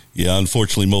 Yeah,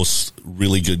 unfortunately, most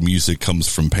really good music comes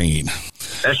from pain.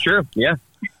 That's true, yeah.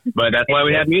 But that's why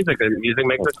we have music. Music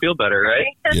makes us feel better, right?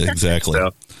 Yeah, exactly.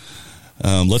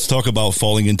 Let's talk about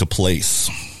Falling Into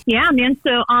Place. Yeah, man.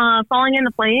 So Falling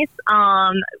Into Place,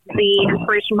 the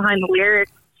inspiration behind the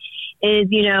lyrics is,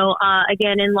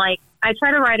 again, I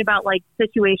try to write about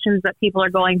situations that people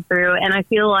are going through, and I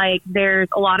feel like there's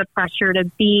a lot of pressure to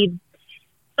be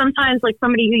sometimes like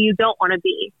somebody who you don't want to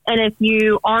be. And if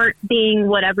you aren't being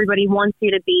what everybody wants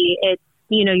you to be, it's,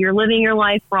 you're living your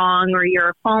life wrong, or you're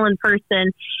a fallen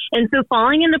person. And so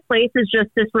Falling Into Place is just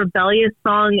this rebellious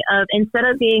song of, instead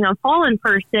of being a fallen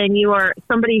person, you are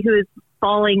somebody who is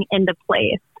falling into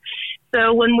place.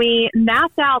 So when we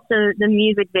mapped out the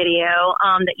music video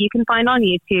that you can find on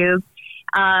YouTube,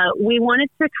 we wanted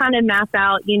to kind of map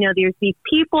out, there's these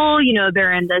people,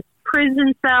 they're in this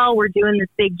prison cell, we're doing this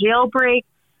big jailbreak,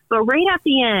 but right at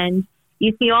the end,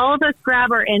 you see all of us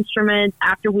grab our instruments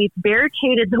after we've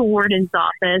barricaded the warden's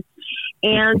office,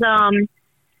 and,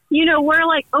 we're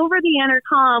like over the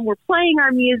intercom, we're playing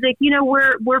our music,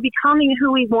 we're becoming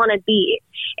who we want to be.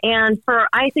 And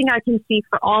I think I can speak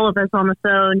for all of us on the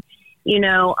phone,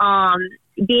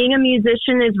 being a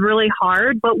musician is really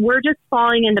hard, but we're just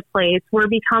falling into place. We're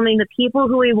becoming the people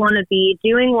who we want to be,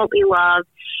 doing what we love.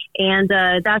 And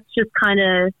that's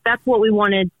what we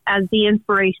wanted as the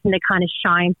inspiration to kind of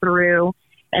shine through,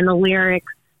 and the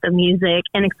lyrics, the music,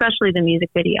 and especially the music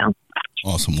video.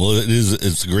 Awesome. Well,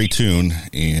 it's a great tune,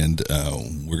 and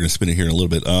we're going to spin it here in a little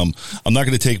bit. I'm not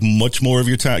going to take much more of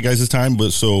your guys' time,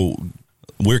 but so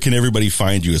where can everybody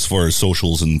find you as far as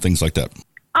socials and things like that?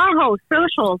 Oh,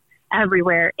 socials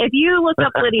everywhere. If you look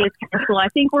up Lydia's Castle, I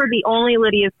think we're the only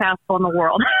Lydia's Castle in the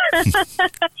world.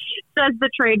 Says the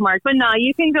trademark. But no,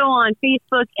 you can go on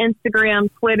Facebook, Instagram,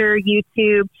 Twitter,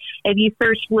 YouTube. If you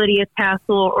search Lydia's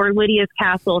Castle or Lydia's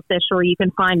Castle Official, you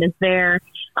can find us there.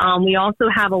 We also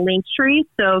have a link tree.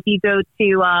 So if you go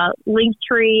to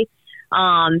Linktree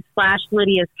 /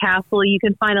 Lydia's Castle, you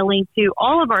can find a link to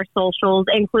all of our socials,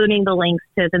 including the links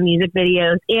to the music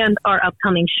videos and our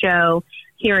upcoming show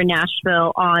here in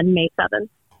Nashville on May 7th.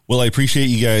 Well, I appreciate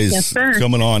you guys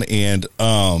coming on, and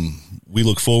we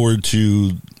look forward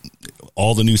to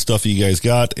all the new stuff that you guys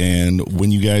got. And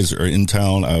when you guys are in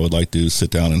town, I would like to sit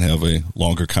down and have a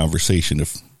longer conversation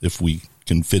if we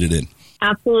can fit it in.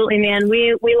 Absolutely, man.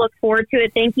 We look forward to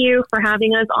it. Thank you for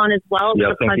having us on as well.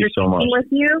 Yeah, it's a thank pleasure you so much. speaking with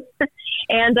you.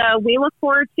 And we look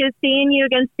forward to seeing you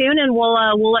again soon, and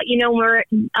we'll let you know when we're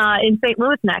in St.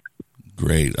 Louis next.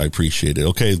 Great. I appreciate it.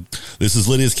 Okay, this is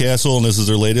Lydia's Castle, and this is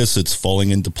her latest. It's Falling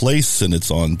Into Place, and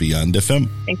it's on Beyond FM.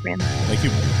 Thanks, man. Thank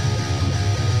you.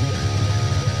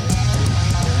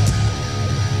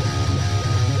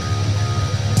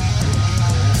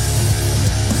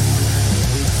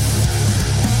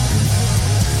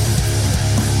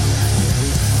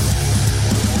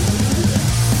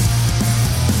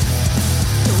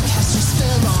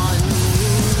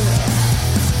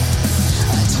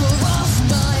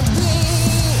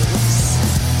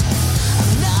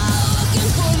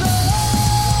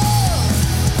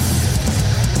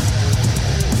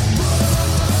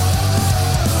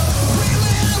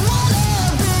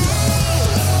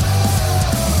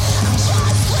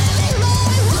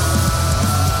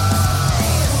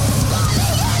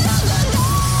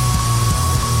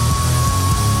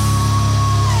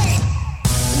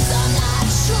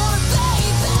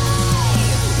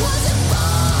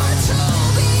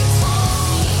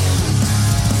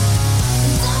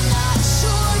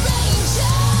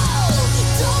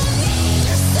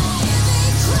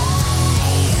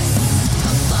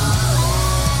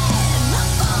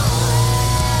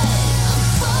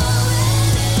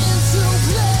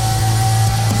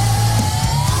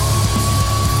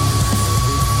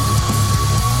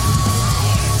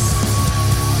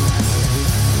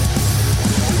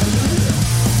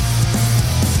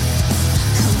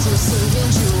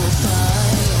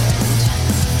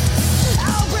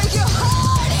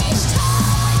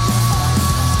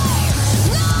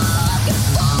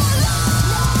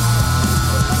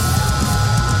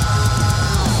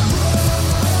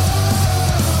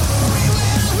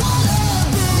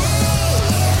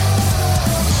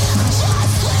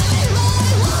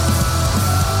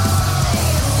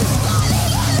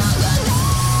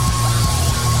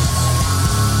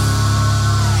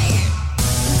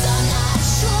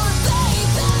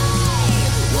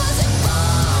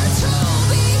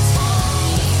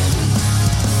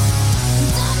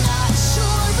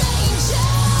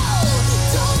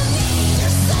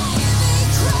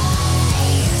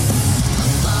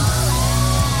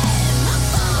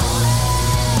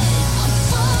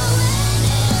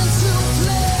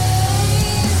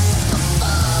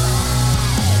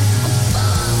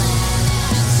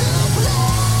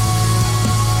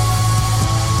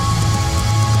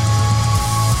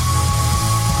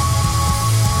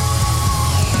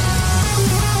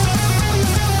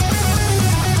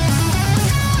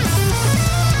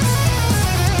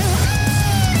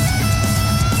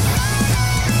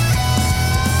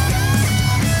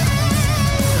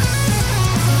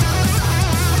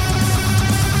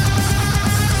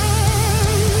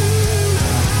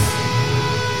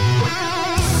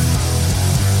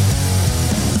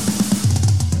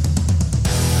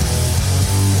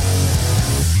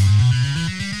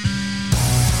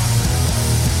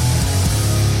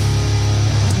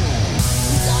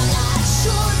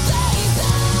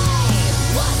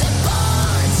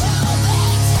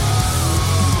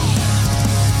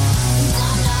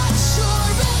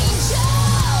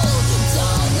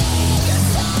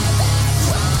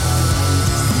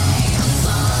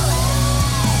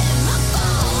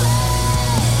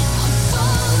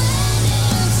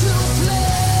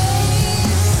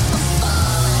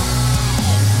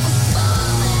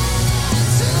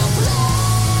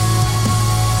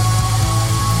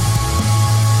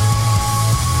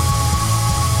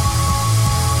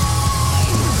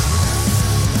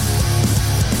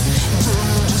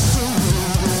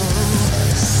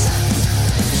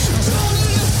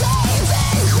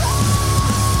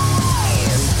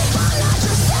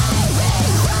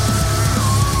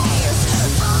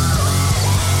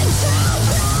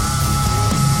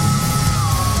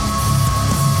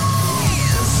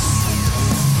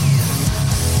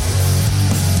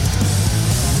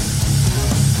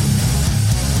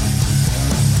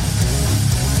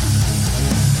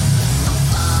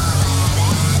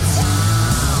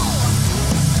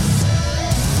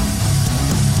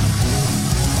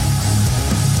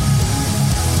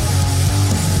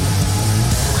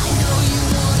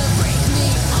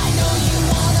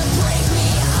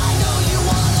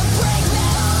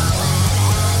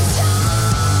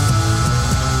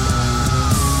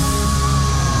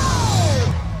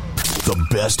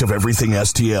 best of everything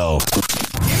STL.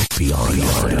 Beyond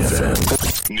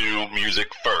FM. New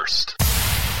music first.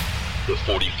 The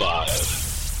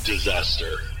 45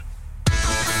 Disaster.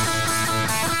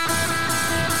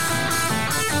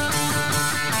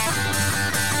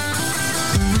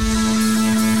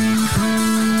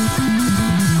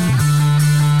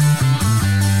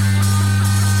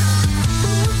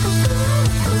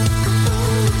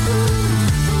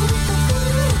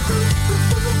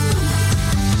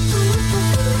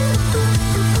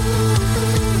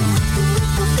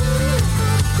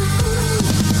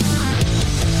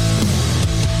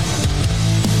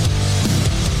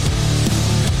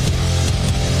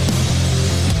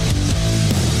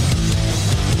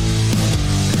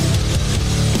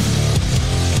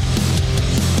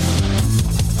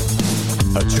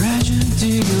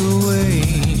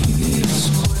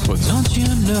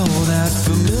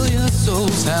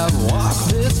 souls have walked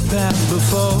this path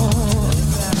before.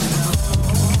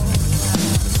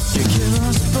 You give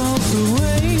us both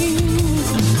away.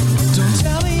 Don't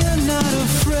tell me you're not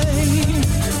afraid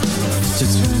to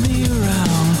turn me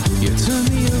around. You turn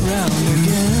me around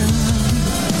again.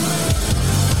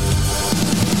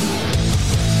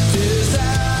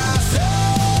 Disaster.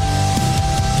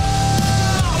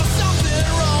 Something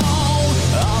wrong.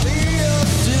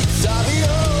 Adios, it's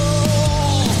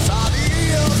adios.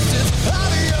 Adios, it's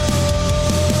adios.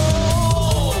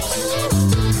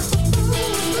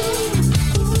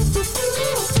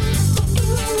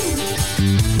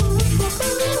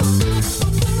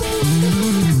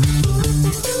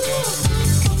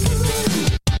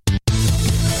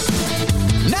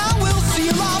 Now we'll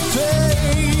seal our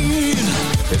pain.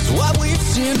 It's what we've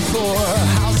sinned for.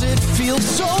 How's it feel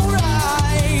so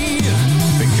right?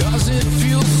 Because it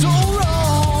feels so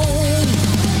wrong.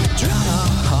 Drown our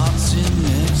hearts in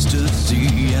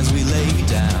ecstasy as we lay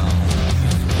down.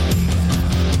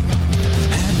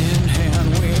 Hand in hand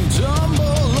we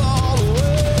tumble all the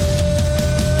way.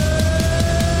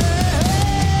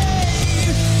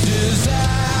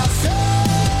 Disaster.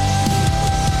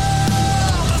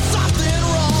 Something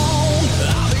wrong.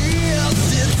 Obvious,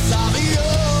 it's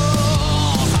obvious.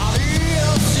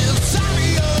 Obvious, it's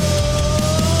obvious.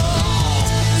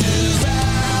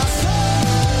 Disaster.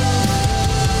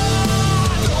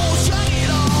 Don't shut it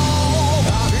off.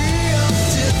 Obvious,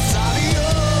 it's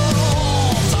obvious.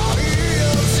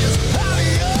 Obvious, it's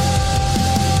obvious.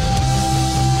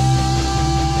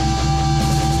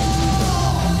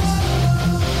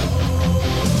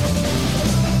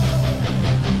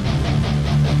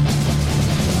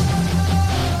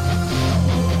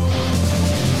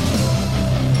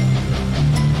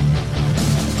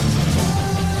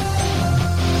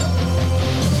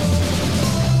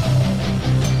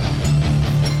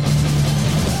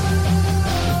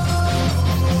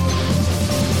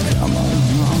 Come on,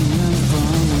 remember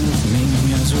with me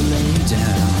as we lay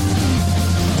down.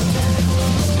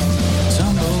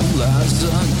 Tumble as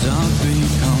the dark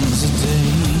becomes a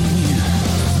day.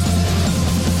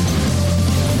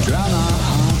 Drown our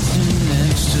hearts in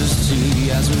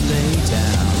ecstasy as we lay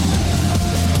down.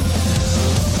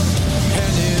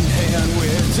 Hand in hand we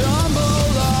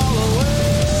tumble all the way.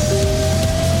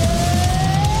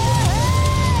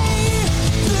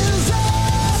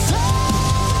 Disaster.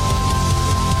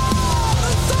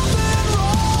 Something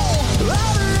wrong.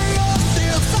 Adios,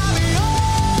 it's adios.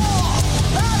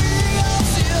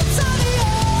 Adios, it's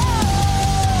adios.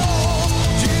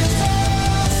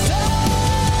 Disaster.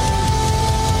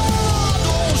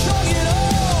 Don't shrug it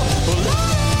off.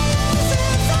 Adios,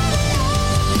 it's adios.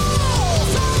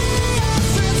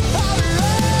 Adios, it's adios.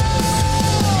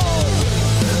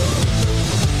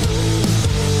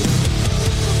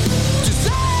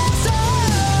 Disaster.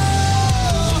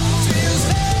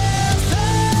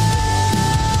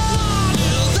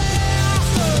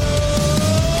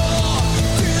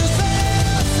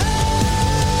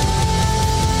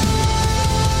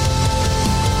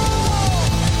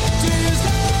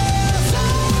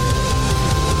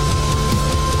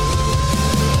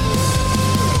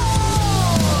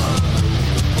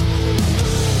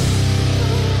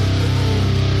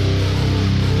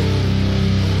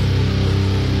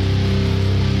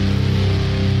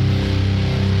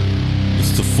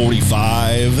 It's the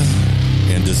 45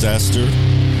 and Disaster.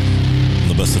 And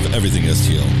the best of everything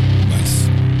STL. Nice,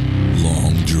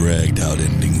 long, dragged out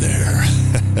ending there.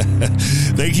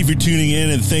 Thank you for tuning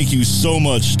in, and thank you so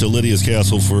much to Lydia's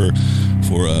Castle for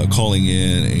calling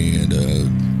in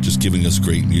and just giving us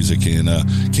great music. And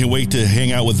can't wait to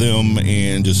hang out with them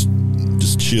and just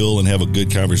chill and have a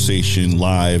good conversation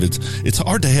live. It's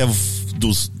hard to have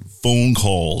those phone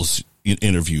calls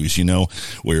interviews, you know,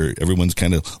 where everyone's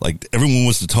kind of like, everyone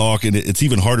wants to talk, and it's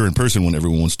even harder in person when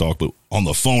everyone wants to talk, but on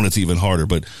the phone it's even harder.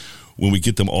 But when we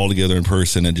get them all together in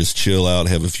person and just chill out,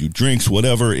 have a few drinks,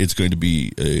 whatever, it's going to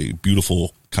be a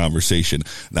beautiful conversation.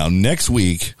 Now, next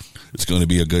week, it's going to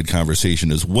be a good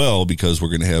conversation as well, because we're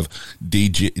going to have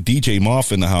DJ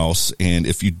Moff in the house. And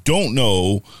if you don't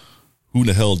know who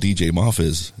the hell DJ Moff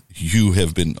is, you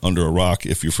have been under a rock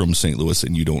if you're from St. Louis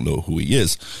and you don't know who he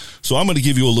is. So I'm going to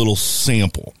give you a little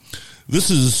sample. This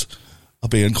is a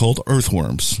band called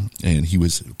Earthworms, and he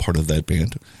was part of that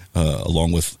band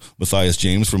along with Matthias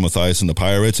James from Matthias and the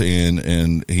Pirates,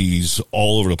 and he's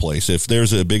all over the place. If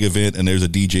there's a big event and there's a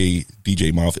DJ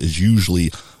Moff is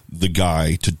usually the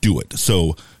guy to do it.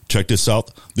 So check this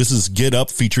out. This is Get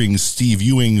Up featuring Steve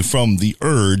Ewing from The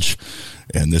Urge,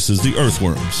 and this is the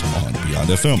Earthworms on Beyond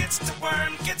FM. Gets to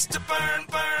burn, gets to burn,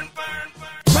 burn, burn,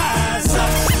 burn. Rise up.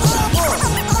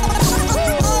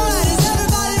 Is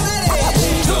everybody ready?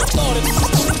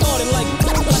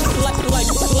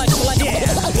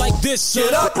 this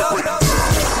shit up.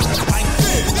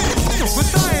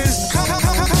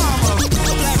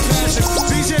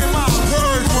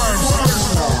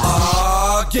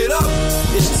 Get up,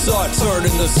 it's our turn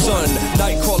in the sun.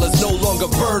 Nightcrawlers no longer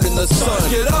burn in the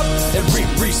sun. Get up and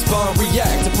respawn,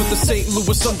 react, and put the St.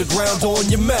 Louis Underground on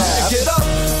your map. Get up,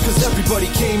 cause everybody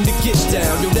came to get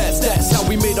down. Yo, that's how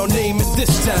we made our name in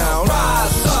this town.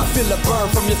 Rise up, feel it burn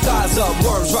from your thighs up.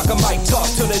 Worms rock a mic talk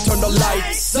till they turn the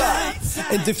lights up.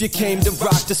 And if you came to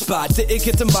rock the spot, didn't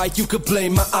get the mic, you could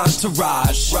blame my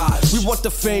entourage. We want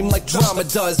the fame like drama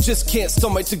does. Just can't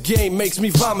stomach the game, makes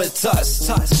me vomit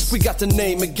us. We got the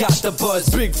name and got the buzz.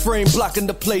 Big frame blocking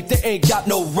the plate, they ain't got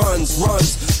no runs.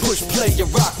 Push play, you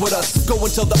rock with us. Go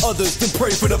and tell the others, then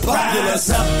pray for the populace.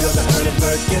 Rise up, cause the early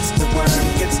bird gets the worm,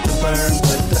 gets to burn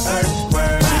with the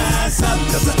earthworm. Rise up,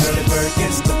 cause the early bird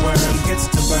gets the worm, gets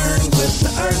to burn with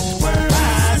the earthworm.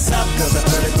 Rise up, cause the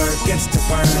early bird gets to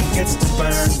burn, gets to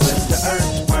burn with the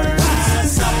earthworm.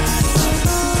 Rise up.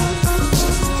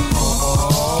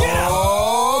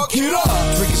 Oh, get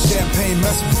up! Drinking champagne,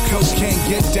 messing with cocaine,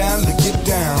 get down to get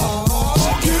down.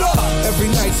 Get up! Every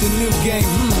night's a new game.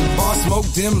 Bar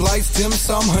smoke, dim lights, dim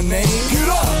sum, her name. Get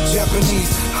up!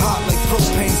 Japanese, hot like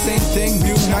propane, same thing,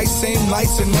 new night, same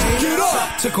lights, her name. Get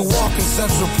up! Took a walk in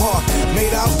Central Park,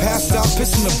 made out, passed out,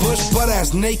 pissed in the bush, butt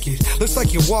ass naked. Looks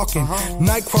like you're walking.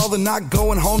 Nightcrawler, not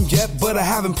going home yet, but I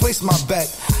haven't placed my bet.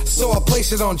 So I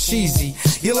place it on Cheesy.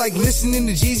 You're like listening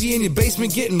to Jeezy in your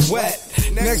basement getting wet.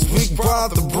 Next week,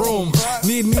 brought out the broom.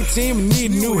 Need a new team and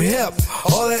need a new hip.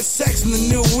 All that sex in the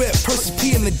new whip. Percy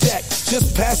P in the deck.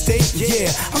 Just past 8,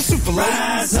 yeah, I'm super late.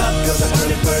 Rise up, cause the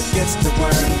early bird gets to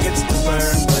worm, gets to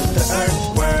burn with the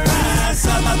earthworm. Rise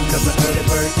up, cause the early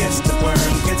bird gets to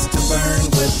worm, gets to burn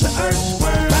with the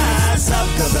earthworm. Rise up,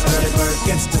 cause the early bird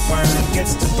gets to worm,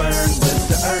 gets to burn with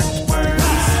the earthworm.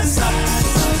 Rise up.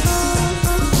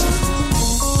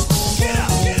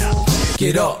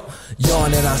 Get up.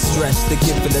 Yawn and I stretch the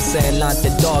gift of the sand line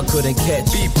the dog couldn't catch.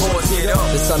 B-boys, get up.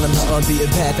 The sun on the unbeaten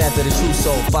path after the true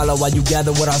soul. Follow while you gather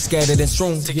what I scattered and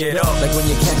strewn. To get up. Like when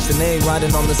you catch the name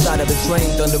riding on the side of the train,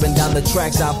 thundering down the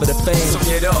tracks out for the fame. So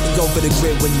get up. You go for the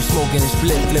grit when you smoking and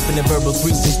split, flipping the verbal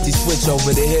 360 switch over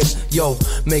the hip. Yo,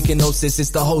 making no sense, it's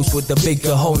the host with the big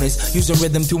cojones. Using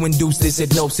rhythm to induce this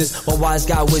hypnosis. While wise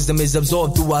guy wisdom is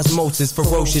absorbed through osmosis.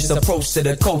 Ferocious approach to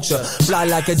the culture. Fly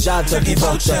like a job turkey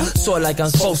vulture. Soar like I'm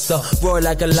supposed to. Roar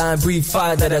like a lion, breathe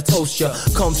fire that I toast ya.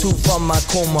 Come to from my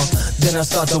coma, then I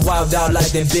start to wild out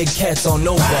like them big cats on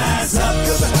Nova. Rise up,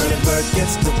 cause the early bird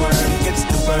gets to worm, gets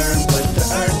to burn with the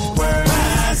earthworm.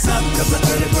 Rise up, cause the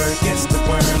early bird gets to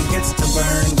worm, gets to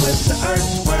burn with the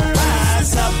earthworm.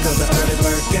 Rise up, cause the early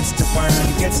bird gets to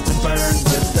worm, gets to burn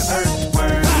with the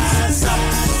earthworm. Rise up.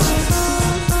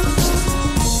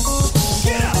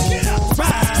 Get up, get up,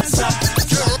 rise up.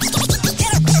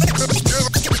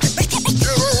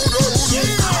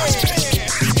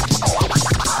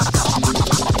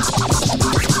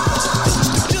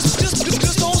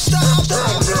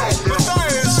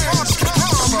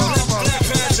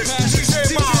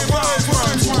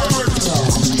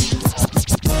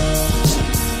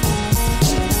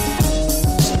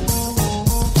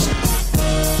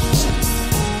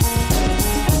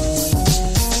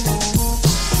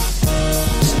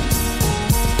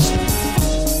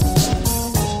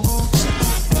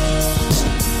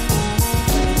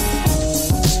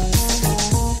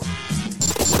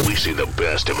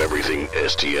 Best of everything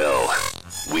STL.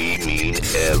 We mean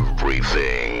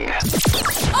everything.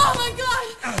 Oh my God!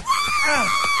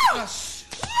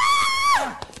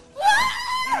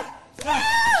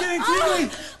 Getting tingly.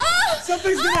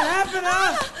 Something's gonna happen,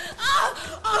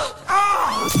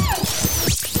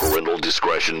 Parental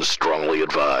discretion strongly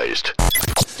advised.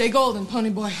 Stay golden, pony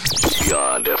boy.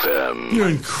 Beyond FM. You're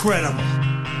incredible.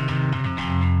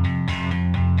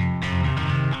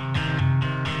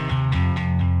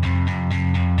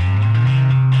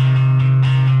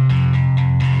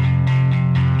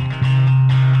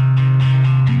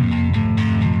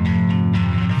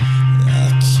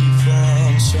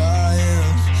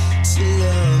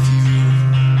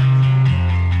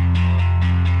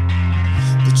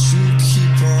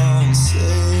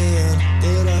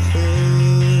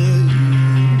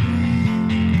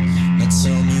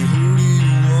 Tell me, who do you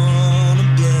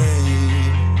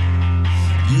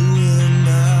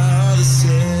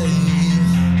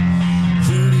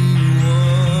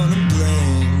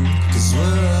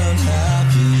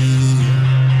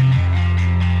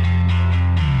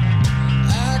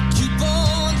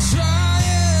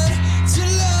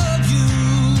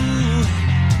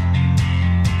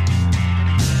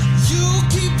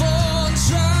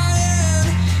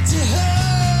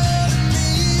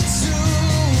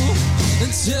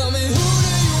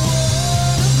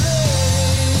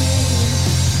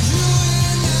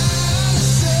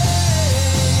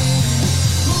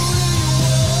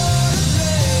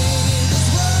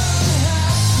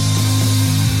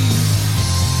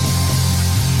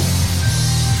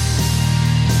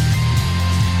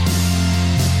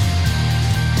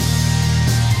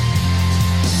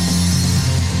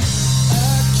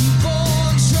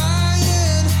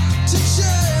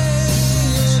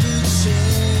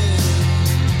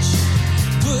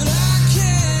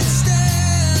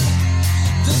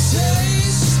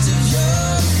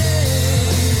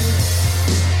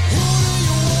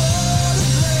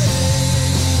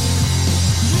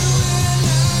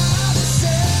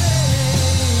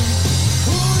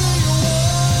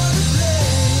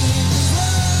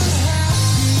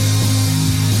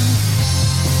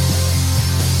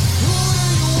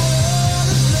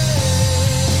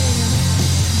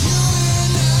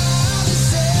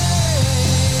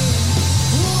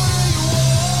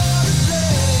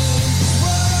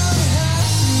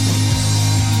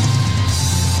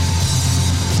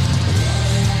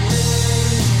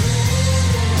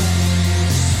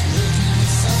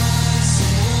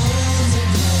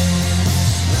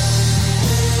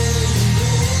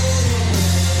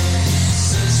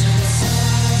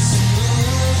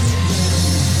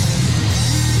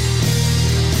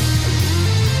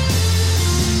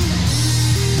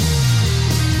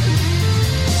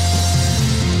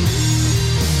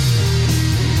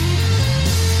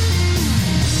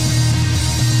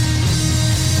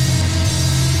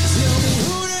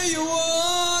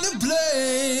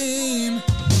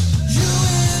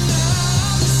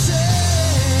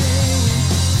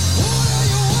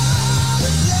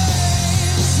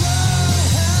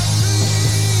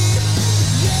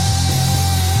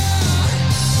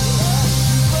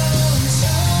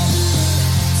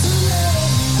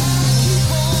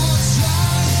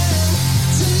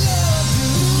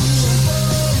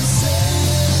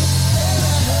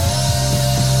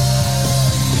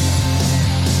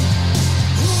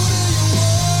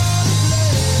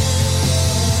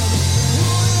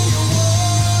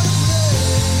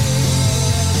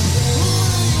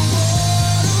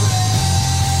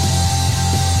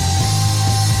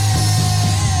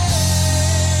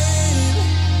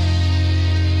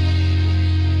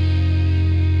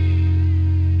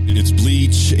It's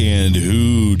Bleach, and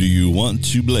who do you want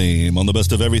to blame on the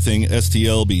best of everything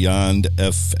STL Beyond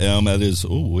FM? That is,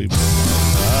 oh, wait a minute.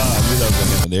 I knew that was going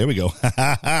to happen. There we go.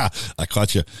 I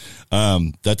caught you.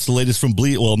 That's the latest from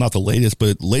Bleach. Well, not the latest,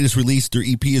 but latest release. Their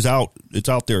EP is out. It's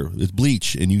out there. It's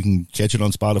Bleach, and you can catch it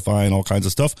on Spotify and all kinds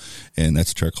of stuff. And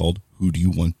that's a track called Who Do You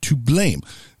Want to Blame?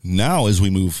 Now, as we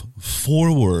move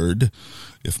forward,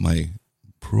 if my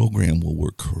program will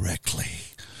work correctly.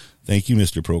 Thank you,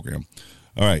 Mr. Program.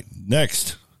 All right,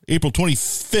 next, April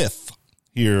 25th,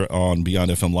 here on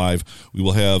Beyond FM Live, we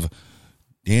will have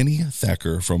Danny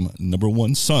Thacker from Number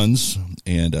One Sons,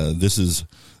 and this is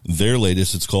their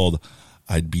latest. It's called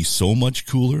I'd Be So Much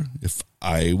Cooler If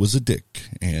I Was a Dick,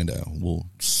 and we'll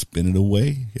spin it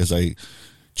away as I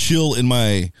chill in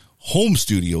my home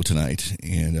studio tonight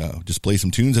and just play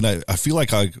some tunes. And I feel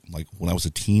like when I was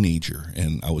a teenager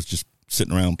and I was just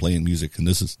sitting around playing music, and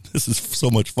this is so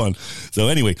much fun. So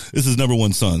anyway, this is Number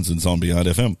One Sons, and it's on Beyond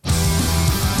FM.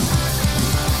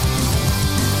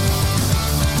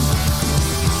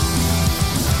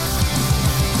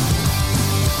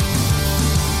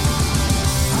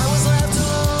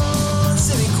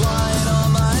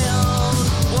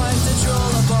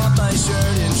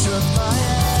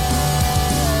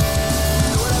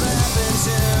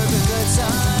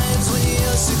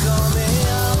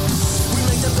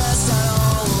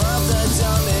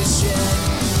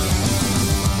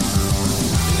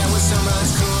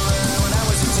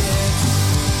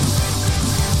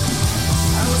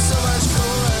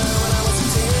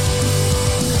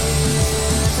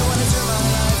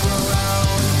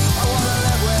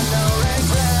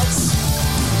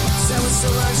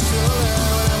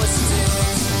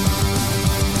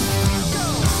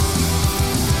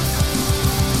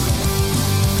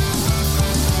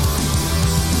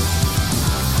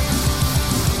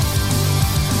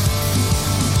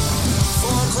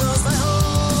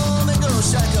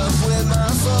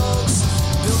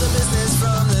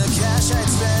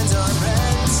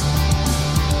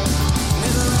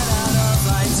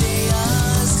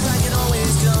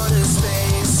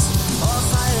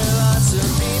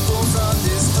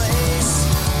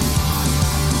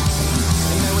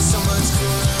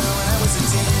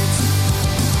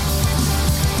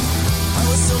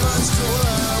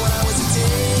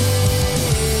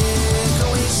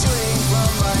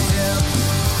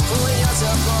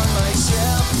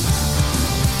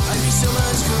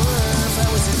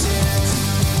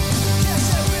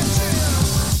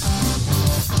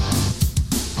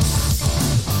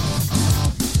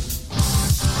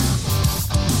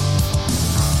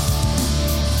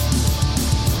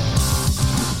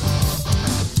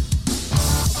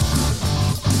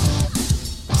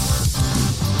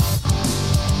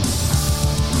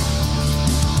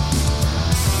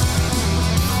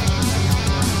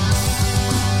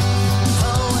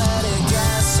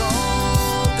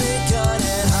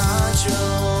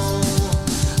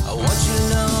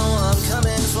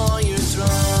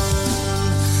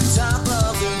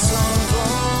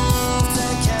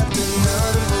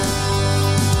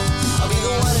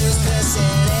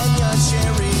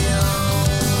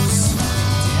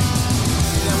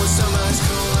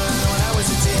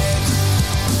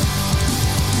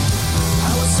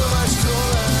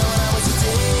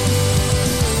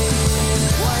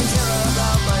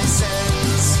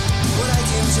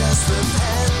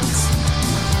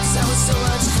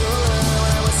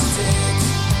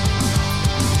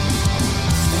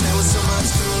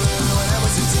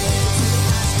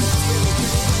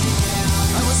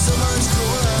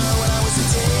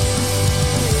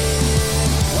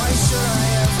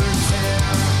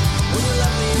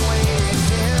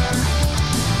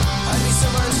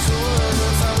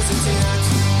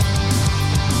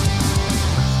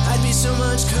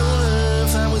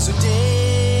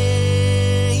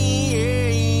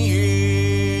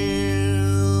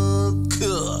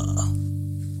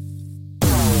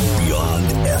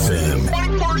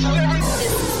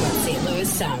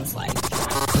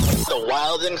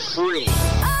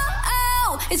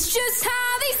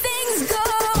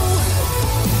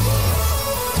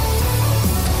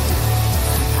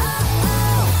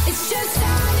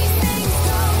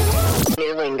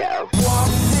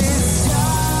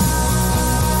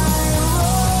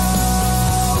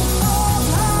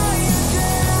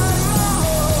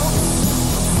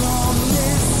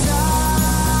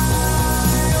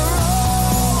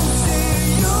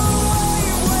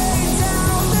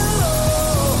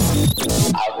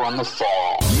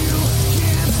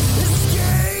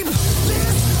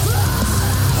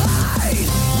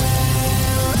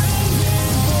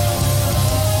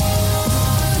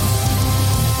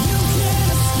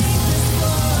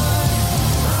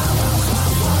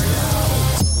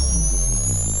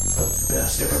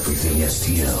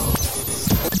 STL.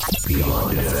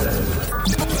 Beyond FM.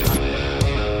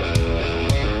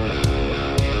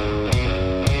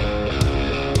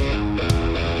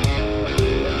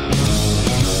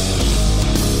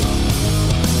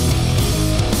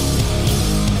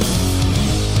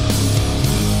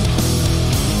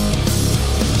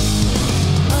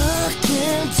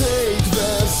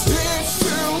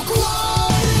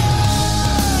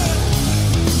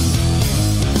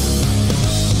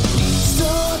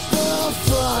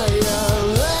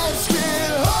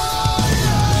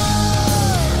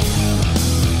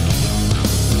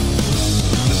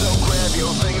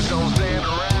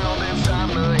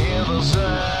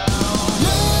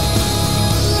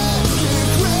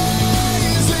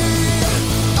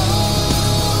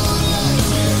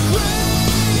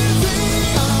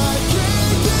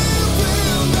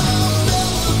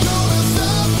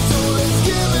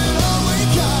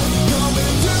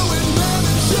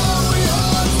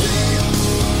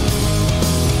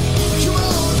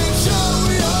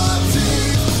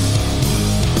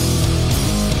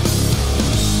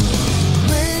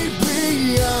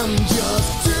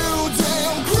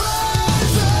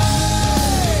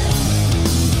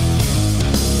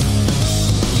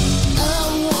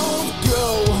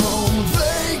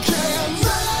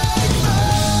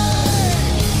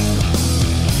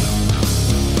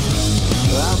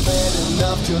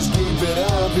 Just keep it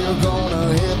up, you're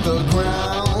gonna hit the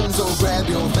ground. So grab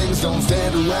your things, don't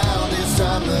stand around. It's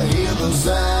time to hear the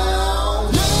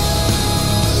sound.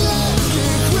 Let's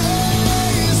get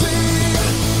crazy.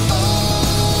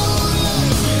 Oh,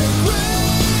 let's get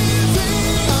crazy.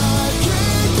 I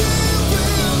can't give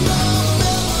in, I'm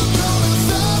never gonna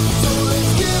stop. So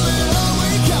let's give it all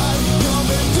we got. Come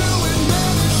and do it,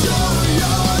 man, and show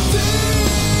your teeth.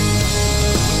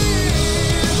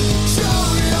 Show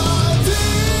your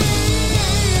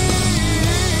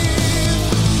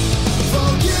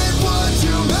forget what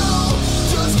you know,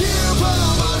 just give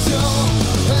up a show,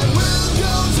 and we'll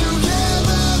go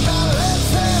together. Now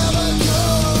let's have a go.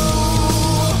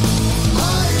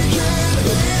 I can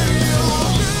hear you.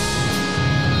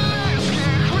 Let's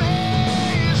get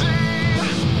crazy.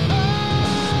 Oh,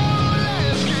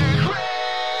 let's get crazy.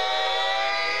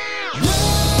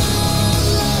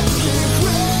 Let's get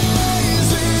crazy.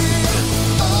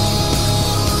 Oh,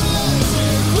 let's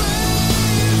get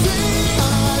crazy.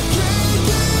 I can't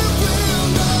give in,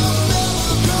 I'm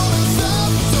never gonna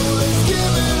stop. So let's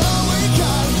give it all we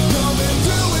got. Come and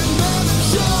do it, man, and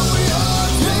show your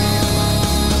teeth.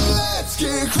 Let's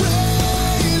get crazy.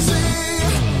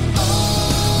 Oh,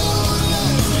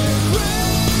 let's get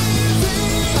crazy.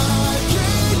 I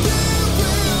can't give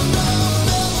in, I'm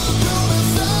never gonna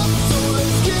stop. So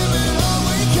let's give it all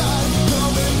we got.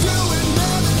 Come and do it,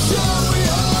 man, and show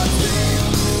your teeth.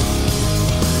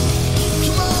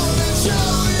 Come on and show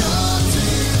your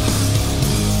teeth.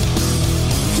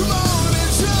 Come on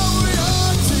and show your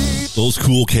teeth. Those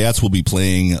cool cats will be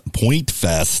playing Point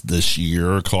Fest this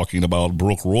year, talking about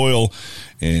Brook Royal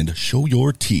and Show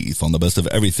Your Teeth on the Best of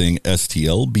Everything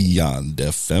STL Beyond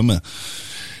FM.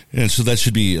 And so that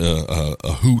should be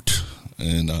a hoot.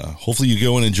 And hopefully you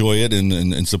go and enjoy it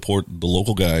and support the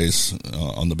local guys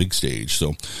on the big stage.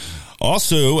 So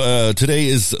also, today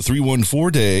is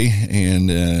 314 Day. And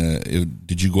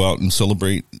did you go out and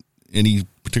celebrate any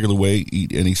particular way,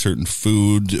 eat any certain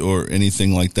food or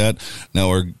anything like that?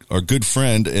 Now, our good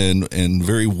friend and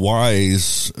very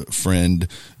wise friend,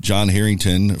 John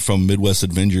Harrington from Midwest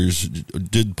Avengers,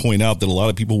 did point out that a lot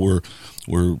of people were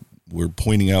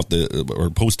pointing out or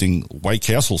posting White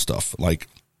Castle stuff. Like,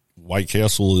 White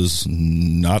Castle is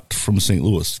not from St.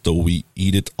 Louis, though we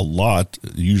eat it a lot,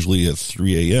 usually at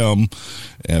 3 a.m.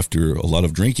 after a lot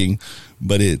of drinking,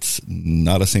 but it's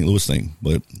not a St. Louis thing.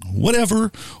 But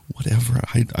whatever,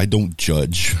 I don't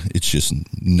judge. It's just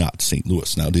not St.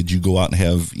 Louis. Now, did you go out and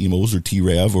have Emos or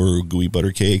T-Rav or Gooey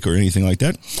Butter Cake or anything like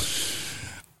that?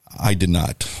 I did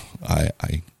not.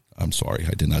 I'm sorry,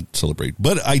 I did not celebrate.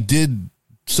 But I did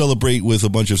celebrate with a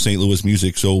bunch of St. Louis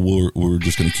music, so we're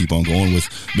just going to keep on going with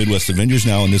Midwest Avengers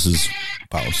now, and this is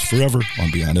Bounce Forever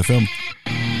on Beyond FM.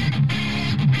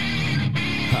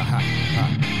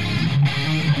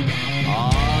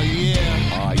 Oh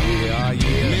yeah,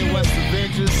 Midwest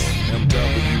Avengers,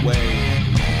 MWA,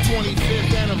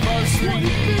 25th anniversary.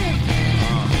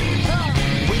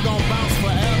 We gon' bounce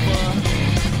forever.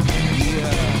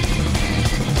 Yeah.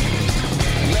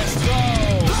 Let's go.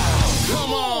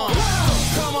 Come on.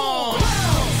 Come on.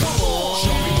 Come on.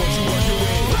 Show me what you working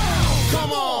with.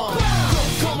 Come on.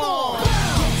 Come on.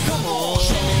 Come on.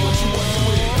 Show me what you working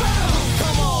with.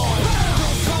 Come on.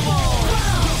 Come on.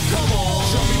 Come on.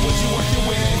 Show me what you working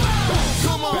with.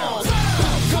 Come on.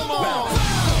 Come on.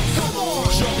 Come on.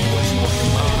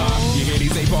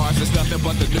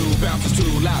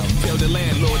 cool out. Tell the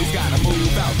landlord he's gotta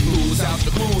move out. Lose out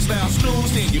the clues now,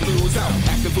 snooze, then you lose out.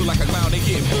 Acting fool like a clown, they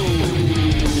get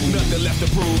booed. Nothing left to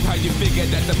prove. How you figured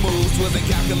that the moves wasn't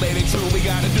calculated true? We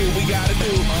gotta do.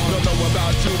 Don't know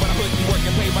about you, but I put in work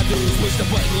and pay my dues. Push the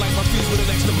button like my fuse with an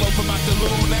extra blow from my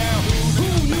Tulum now. Who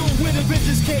knew when the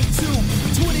bitches K2?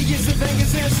 20 years of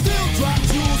bangers and still drop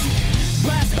jewels.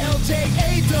 Blast LJ,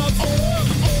 A-Dubs.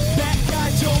 That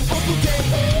guy Joe, Uncle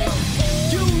Dave.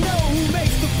 You know who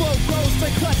makes the flow grow.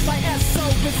 Straight clutch like S.O.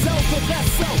 Bizzo, but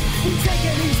that's so. We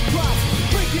taking these props,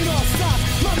 breaking all stops.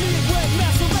 My Midwest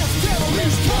master, let's get on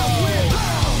this top with.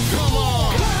 Come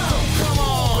on, come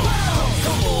on,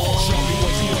 come on. Show me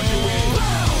what you working with.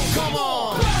 Come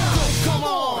on, come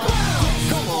on,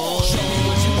 come on. Show me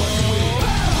what you working with.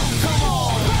 Come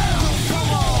on,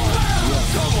 come on,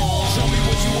 come on. Show me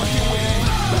what you working with.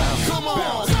 Come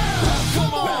on,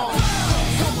 come on,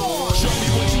 come on. Show me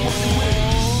what you working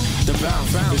with. The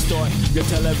bounce, distort your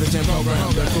television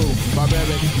program. The crew,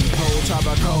 barbaric, whole tribe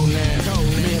of Conan.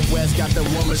 Midwest got the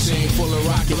war machine full of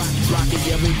rockets. Rocket,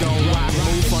 yeah, we gon' rock.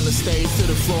 Move from the stage to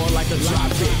the floor like a drop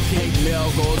kick. Hate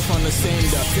mail goes from the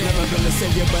sender. Never been a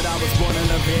savior, but I was born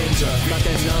an avenger. Got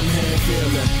that numb head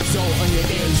feeling. So on your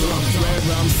eardrums, red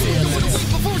rum ceiling.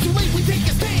 Before too late, we take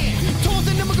a stand. Told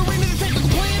the immigrant to take a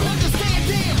plan. Understand,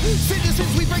 damn.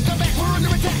 Citizens, we break our back. We're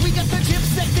under attack. We got the chips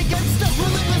set against us.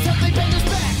 Relentless, have they bang us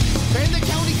back? And the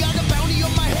county got a bounty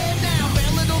on my head now.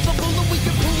 Bail it on the bullet, we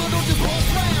can pull it on just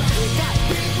pulse round. Got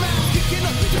big mouth, kicking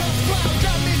up the tough cloud.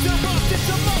 Got me to rust, it's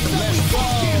a must that we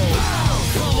fucking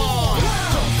pound. Come on,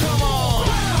 come on,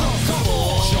 come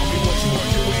on. Show me what you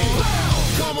working with.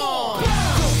 Come on,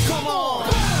 come on,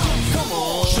 come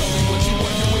on. Show me what you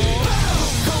working with.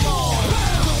 Come on,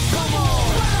 come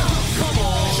on, come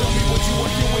on. Show me what you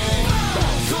working with.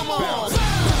 Come on,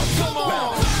 come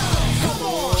on, come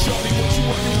on. Show me what you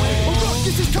working with.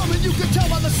 This is coming, you can tell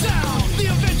by the sound. The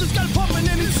Avengers got pumping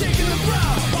and it's shaking the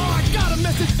ground. Oh, I got a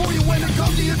message for you when it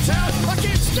comes to your town. I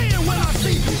can't stand when I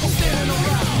see people standing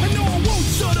around. And no, I won't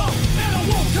shut up, and I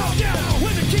won't calm down.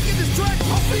 When the king of this track,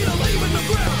 I'll feet are leaving the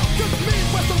ground. Cause me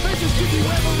and West Avengers give you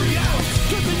every ounce.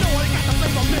 Cause they know I got the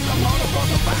flavor, make a lot of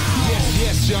fucking bounce.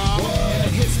 Yes, y'all, and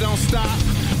the hits don't stop.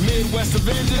 Midwest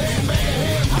Avengers,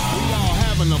 we all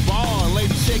having a ball and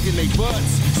ladies shaking their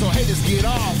butts. So haters get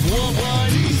off, what?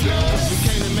 We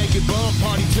came to make it bump,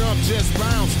 party jump, just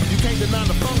bounce. You can't deny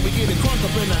the funk, we get it crunk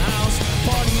up in the house.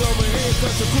 Party over here,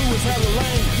 cause the crew is hella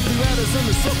lame. You had us in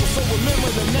the circle, so remember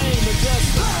the name and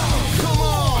just come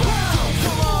on,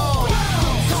 come on,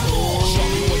 come on. Show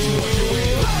me what you working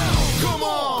with. Come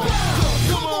on,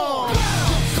 come on,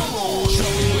 come on. Show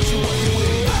me what you working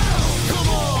with. Come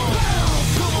on,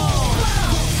 come on,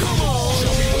 come on.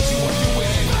 Show me what you working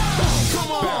with.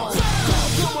 Come on,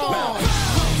 come on,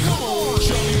 come on.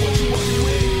 Show me what you working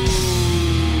with.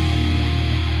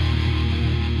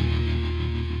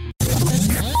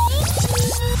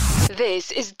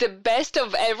 This is the best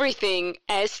of everything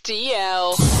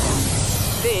STL.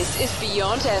 This is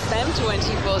Beyond FM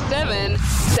 24/7,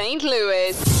 St.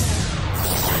 Louis.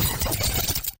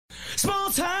 Small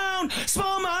town,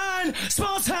 small mind,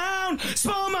 small town,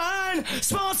 small mind,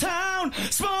 small town,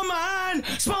 small mind,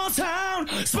 small town,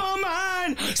 small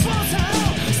mind, small town,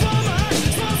 small mind,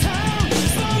 small town,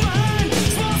 small mind,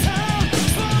 small town,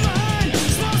 small mind,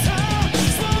 small town,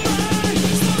 small mind,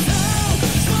 small town,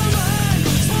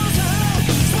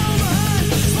 small mind,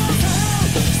 small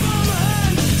town, small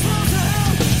mind, small town,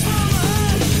 small mind,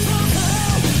 small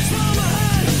town, small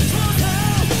mind, small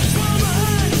town, small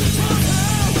mind, small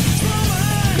town, small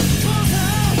mind, small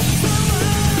town.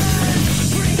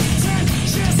 Bring time,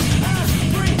 just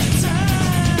bring time.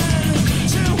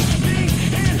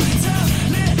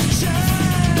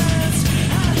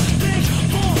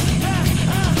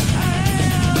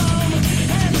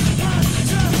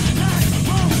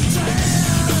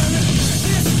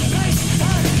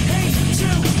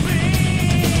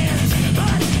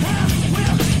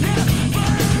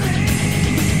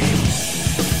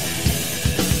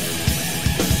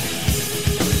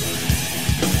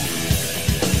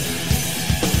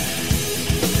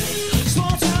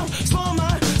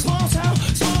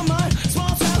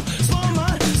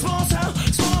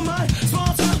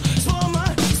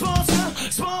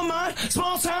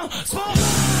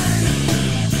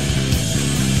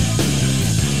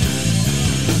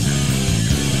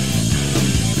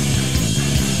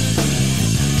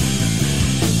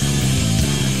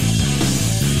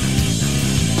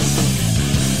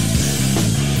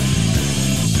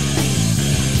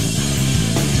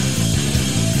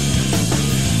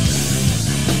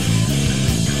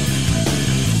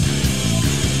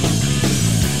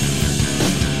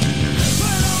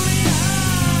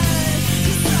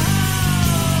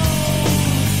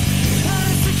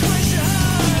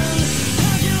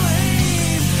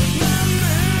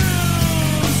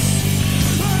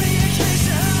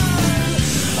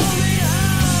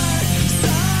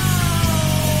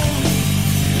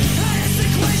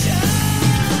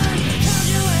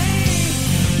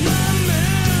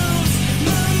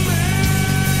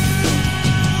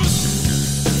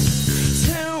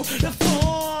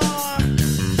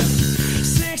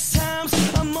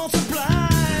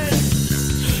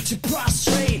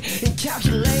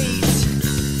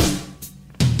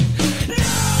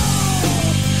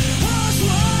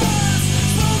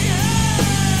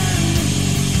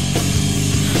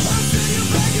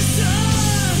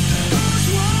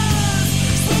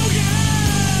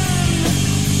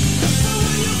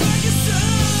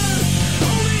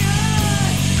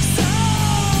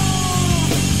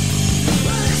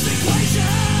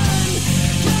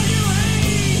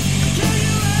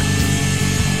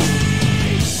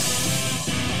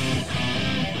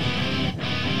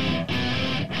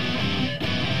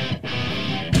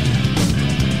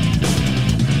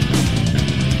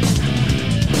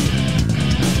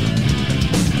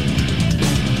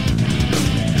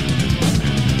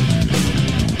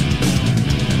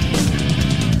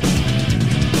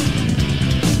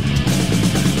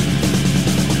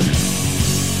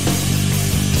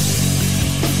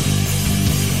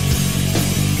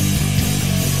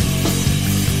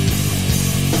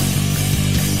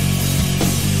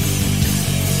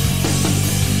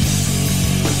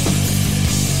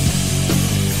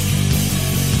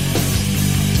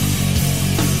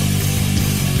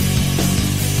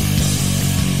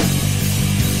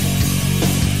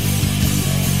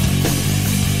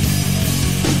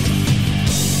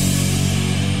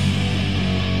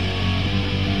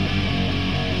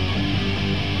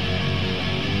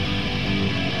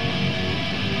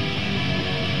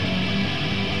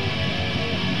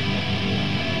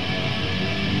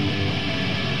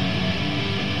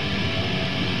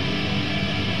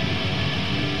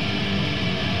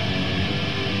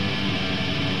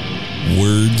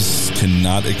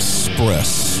 cannot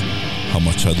express how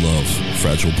much I love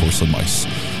Fragile Porcelain Mice.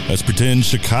 Let's pretend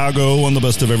Chicago on the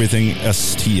best of everything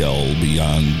STL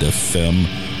Beyond FM.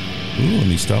 Ooh, let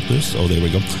me stop this. Oh, there we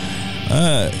go.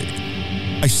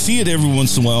 I see it every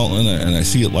once in a while, and I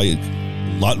see it like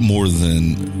a lot more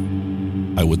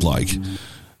than I would like.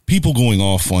 People going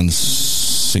off on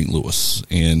St. Louis,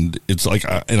 and it's like,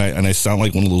 I sound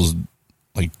like one of those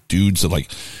like dudes that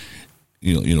like,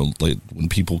 you know, like when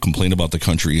people complain about the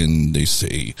country and they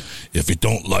say, if you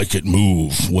don't like it,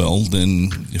 move. Well, then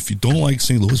if you don't like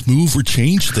St. Louis, move or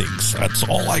change things. That's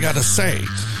all I got to say.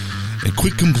 And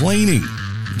quit complaining.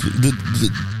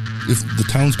 If the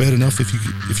town's bad enough, if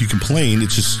you complain, it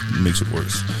just makes it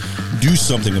worse. Do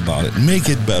something about it. Make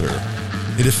it better.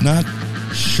 And if not,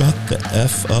 shut the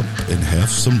F up and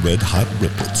have some red hot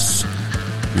riplets.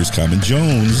 Here's Common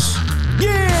Jones.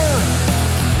 Yeah!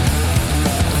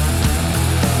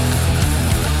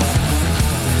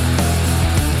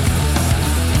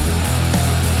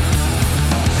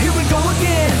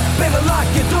 Better lock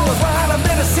your doors, we're out of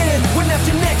medicine. We're not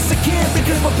your next of kin,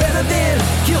 because we're better than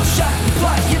kill, shot, and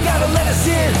plot. You gotta let us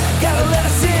in, gotta let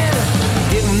us in.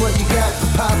 Give 'em what you got for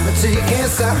poppin' till you can't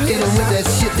stop. Hit 'em with that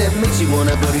shit that makes you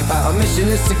wanna booty pop. Our mission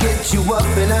is to get you up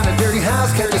and out of dirty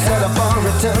house. Can you set up on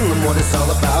and tell 'em what it's all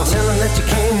about? Tell 'em that you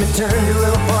came and turned your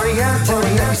little party out. Tell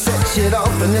 'em that you set shit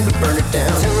off and then to burn it down.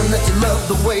 Tell 'em that you love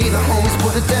the way the homies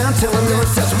put it down. Tell 'em you're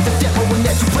obsessed with the devil and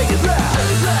that you play it loud.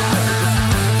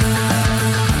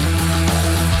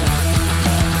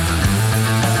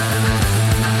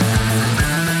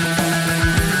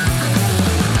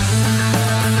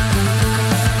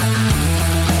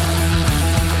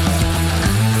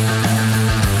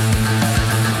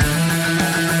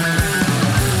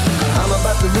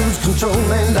 Control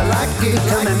and I like it.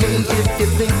 Come at me if you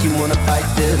think you wanna fight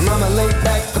this. Mama laid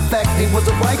back, the fact he was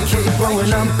a white kid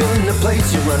growing up in the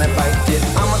place you run and fight it.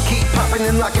 I'ma keep popping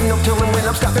and locking, no telling when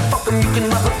I'm stopping. Fuck 'em, you can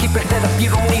love 'em, keep your head up, you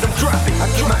don't need 'em, drop it. I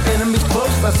keep my enemies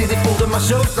close, I see they folding my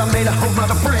shows. I made a whole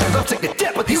lot of friends, I'll take the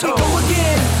dip with these hoes. Here we go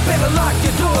again, better lock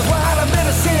your doors, we're out of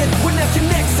medicine. We're not your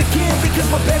next of kin, because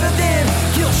we're better than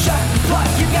kill, shot, and plot.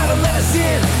 You gotta let us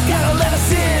in, gotta let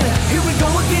us in. Here we go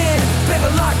again,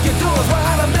 better lock your doors, we're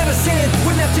out of medicine.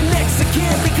 We're not your next of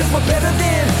kin, because we're better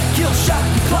than kill, shot,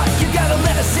 and plot. You gotta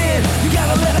let us in, you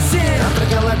gotta let us in. I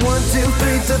think I like 1, 2,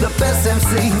 3 to the best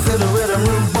MC, to the rhythm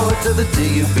root boy to the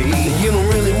DUB. You don't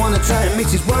really wanna try and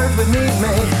mix these words with me,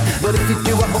 man, but if you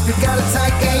do, I hope you got a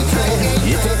tight game plan.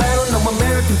 It's a battle, no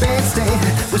American bandstand.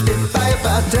 We're spitting fire,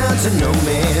 bow down to no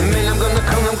man. Man, I'm gonna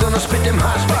come, I'm gonna spit them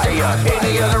hot fire.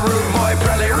 Any other rude boy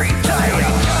probably retire.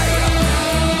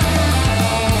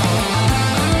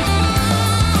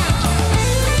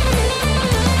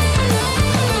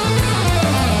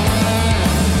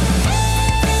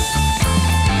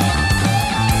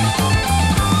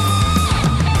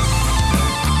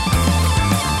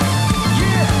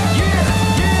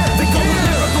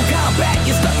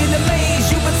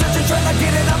 Trying to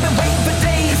get it, I've been waiting for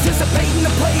days, anticipating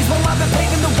the plays while I've been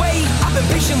paving the way. I've been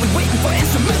patiently waiting for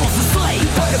instrumentals to slay.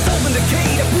 But it's over in the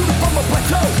cave, rooted from a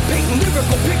plateau, painting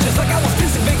lyrical pictures like I was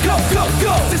Vincent Van Gogh. Go,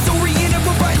 go, disorient,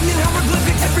 we're writing in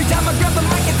hieroglyphics. Every time I grab the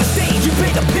mic at the stage, you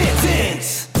pay the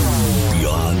pittance.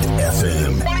 Beyond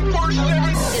FM.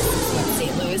 This is what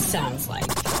St. Louis sounds like.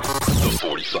 The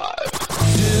 45.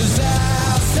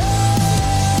 Disaster.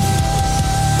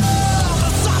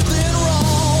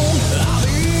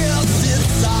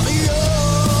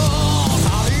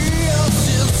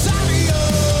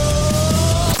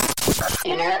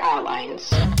 Inner outlines.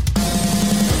 Who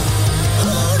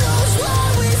knows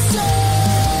where we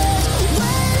stand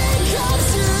when it comes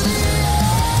to the end?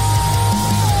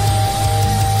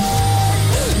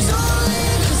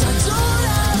 Darling, 'cause I don't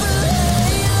ever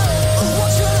hate you.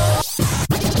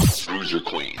 Bruiser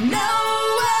Queen.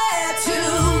 Nowhere to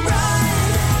run,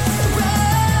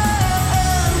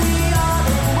 run. We are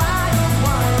the wild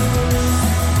ones.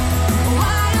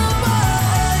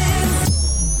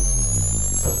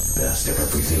 Best of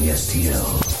everything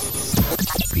STL.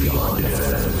 Beyond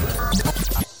FM.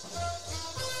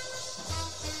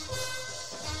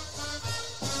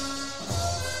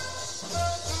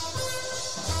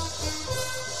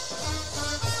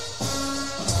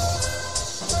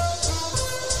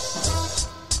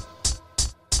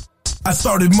 I I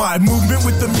started my movement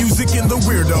with the music and the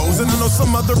weirdos, and I know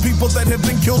some other people that have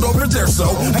been killed over there, so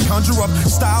I conjure up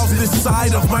styles this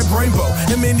side of my brainbow,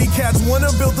 and many cats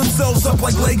wanna build themselves up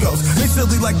like Legos. They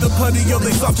silly like the putty, yo,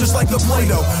 they soft just like the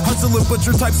Play-Doh. Hustle and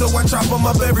butcher type, so I chop them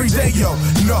up every day, yo.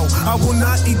 No, I will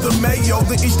not eat the mayo,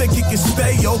 the itch they kick is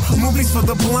stale. Movies for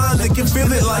the blind, they can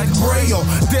feel it like Braille.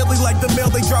 Deadly like the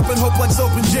mail, they dropping hope like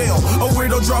soap in jail. A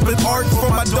weirdo dropping art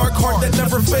from my dark heart that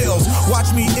never fails. Watch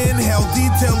me inhale,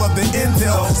 detail of the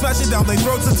intel. Smash it down their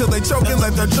throats until they choke and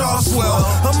let their jaws swell.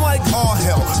 I'm like, all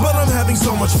hell, but I'm having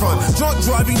so much fun. Drunk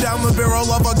driving down the barrel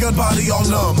of a good body all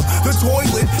numb. The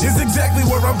toilet is exactly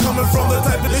where I'm coming from. The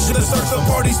type of issue that starts the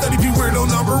party, steady be weirdo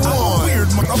number one. I'm a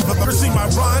weird motherfucker, see my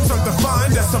rhymes are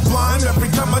defined as sublime. Every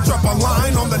time I drop a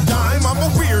line on the dime, I'm a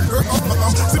weird.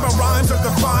 See my rhymes are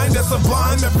defined as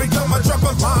sublime. Every time I drop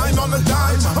a line on the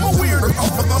dime, I'm a weird.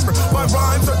 My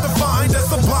rhymes are defined as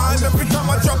sublime. Every time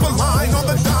I drop a line on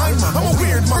the dime, I'm a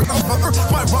weird motherfucker.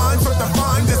 My rhymes are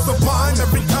defined as sublime.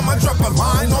 Every time I drop a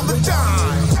line on the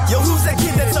dime. Yo, who's that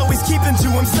kid that's always keeping to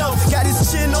himself? Got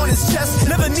his chin on his chest,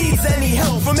 never needs any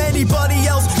help from anybody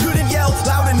else. Couldn't yell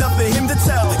loud enough for him to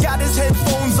tell. Got his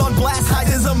headphones on blast, hide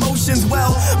his emotions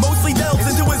well. Mostly delves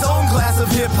into his own class of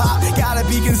hip-hop. Gotta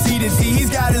be conceited, see, he's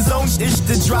got his own ish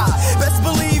to drop. Best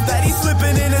believe that he's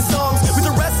slipping in his songs with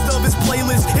the rest of his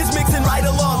playlist. Is mixing right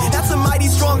along, that's a mighty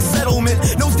strong settlement.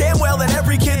 Knows damn well that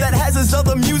every kid that has his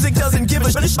other music doesn't give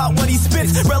a shit about what he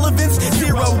spits. Relevance,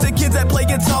 zero. To kids that play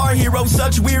Guitar Hero,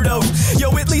 such weirdos.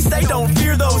 Yo, at least they don't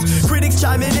fear those. Critics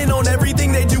chiming in on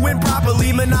everything they do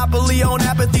improperly. Monopoly on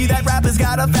apathy, that rapper's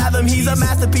gotta fathom. He's a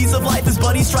masterpiece of life. His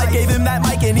buddy Strike gave him that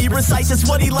mic and he recites just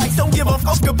what he likes. Don't give a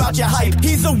fuck about your hype.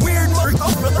 He's a weird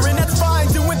motherfucker and that's fine.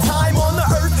 Doing time on the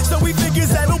earth, so he figures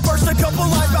that he'll burst a couple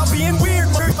lines about being weird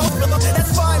motherfucker.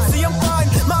 That's fine, see I'm fine.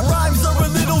 My rhymes are a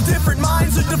little different.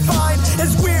 Minds are defined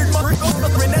as weird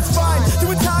motherfucker and that's fine.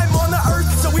 Doing time on the earth,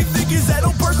 so he figures that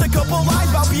he'll burst a couple lines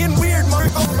about being weird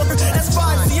motherfucker. That's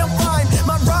fine, see I'm fine.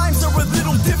 My rhymes are a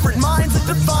little different. Minds are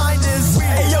defined as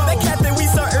weird. Hey yo, that cat that we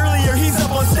saw earlier, he's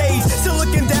up on stage, still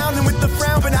looking down and with the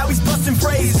frown, but now he's busting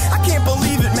praise. I can't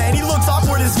believe it, man. He looks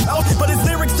awkward as hell, but his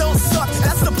lyrics don't suck.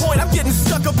 That's the point. I'm getting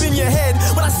stuck up in your head.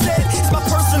 What I said is my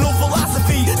personal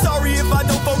philosophy. Sorry if I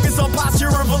don't focus on posture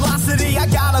or velocity. I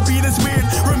gotta be this weird,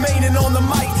 remaining on the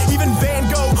mic. Even Van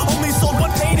Gogh only sold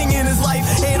one painting in his life.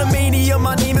 Animania,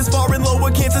 my name is far and low.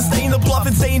 I can't sustain the bluff.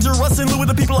 It's dangerous in lieu of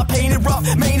the people I painted rough.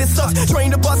 Main it sucks.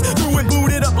 Train to bust through it,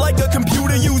 boot it up like a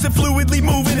computer. Use it fluidly,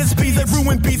 moving at speeds that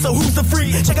ruin beats. So who's the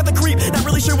freak? Check out the creep. Not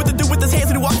really sure what to do with his hands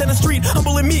when he walks down the street.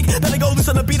 Humble and meek. Better go loose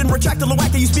on the beat and retract the low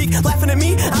act that you speak. Laughing at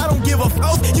me? I don't give a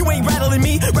fuck. You ain't rattling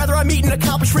me. Rather I'm eating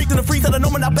accomplished freak than a freak that I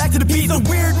know now back to the beat. The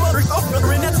weird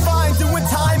motherfucker and that's fine. Doing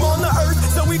time on the earth,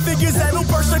 so he figures that he'll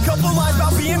burst a couple lines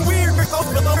about being weird.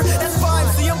 That's fine.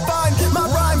 See I'm fine. My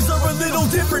rhymes are a little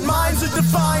different. Minds are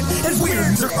defined as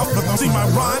weird. See my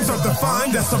rhymes are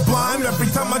defined as sublime. Every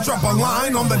time I drop a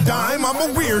line on the dime, I'm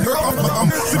a weird.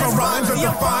 See my rhymes are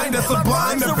defined as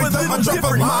sublime. Every time I drop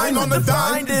a line on the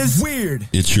dime is weird.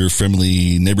 It's your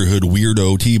friendly neighborhood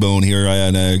weirdo T-Bone here,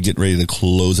 and get ready to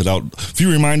close it out. A few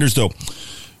reminders though.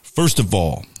 First of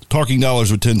all, Talking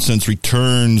Dollars with 10 Cents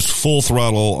returns full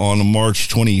throttle on March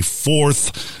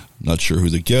 24th. Not sure who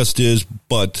the guest is,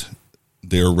 but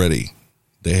they're ready.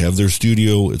 They have their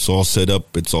studio. It's all set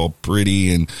up. It's all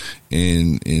pretty and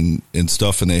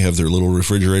stuff. And they have their little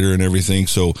refrigerator and everything.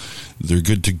 So they're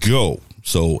good to go.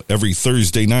 So every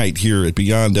Thursday night here at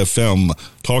Beyond FM,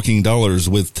 Talking Dollars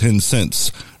with 10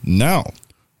 Cents. Now,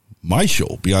 my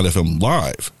show, Beyond FM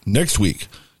Live, next week,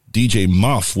 DJ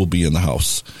Moff will be in the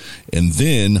house. And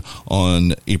then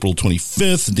on April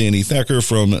 25th, Danny Thacker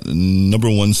from Number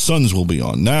One Sons will be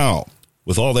on. Now,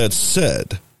 with all that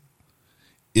said,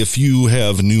 if you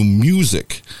have new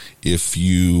music, if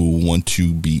you want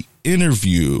to be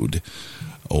interviewed,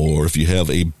 or if you have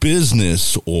a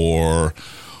business or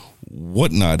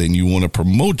whatnot and you want to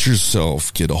promote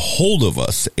yourself, get a hold of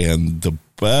us. And the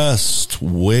best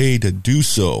way to do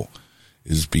so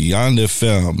is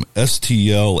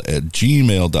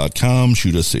beyondfmstl@gmail.com.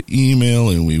 Shoot us an email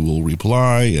and we will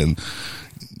reply and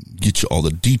get you all the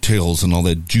details and all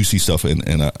that juicy stuff.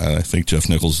 And I think Jeff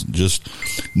Nichols just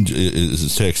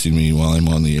is texting me while I'm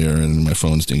on the air and my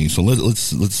phone's dinging. So let's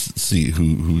see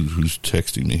who's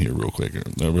texting me here real quick.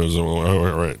 All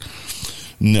right.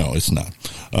 No, it's not.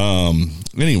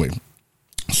 Anyway,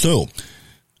 so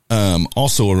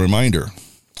also a reminder,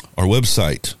 our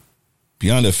website,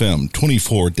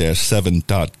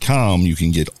 beyondfm24-7.com. You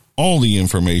can get all the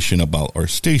information about our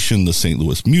station, the St.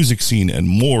 Louis music scene, and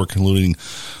more, including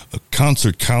a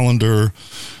concert calendar,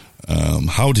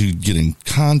 how to get in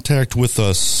contact with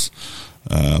us,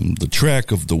 the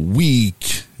track of the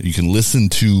week. You can listen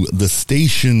to the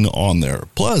station on there.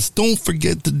 Plus, don't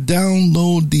forget to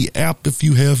download the app if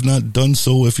you have not done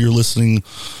so. If you're listening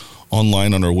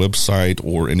online on our website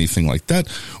or anything like that,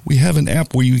 we have an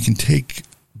app where you can take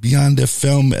Beyond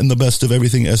FM and the Best of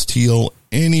Everything STL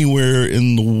anywhere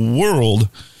in the world,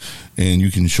 and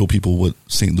you can show people what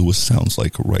St. Louis sounds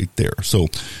like right there. So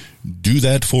do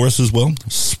that for us as well.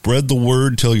 Spread the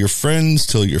word. Tell your friends,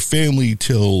 tell your family,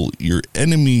 tell your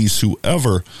enemies,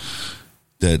 whoever,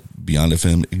 that Beyond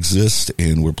FM exists,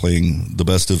 and we're playing the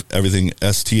Best of Everything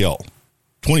STL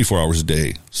 24 hours a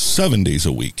day, 7 days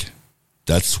a week.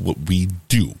 That's what we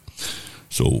do.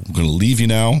 So I'm going to leave you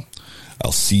now.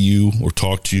 I'll see you or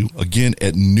talk to you again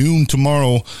at noon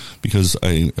tomorrow, because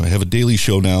I have a daily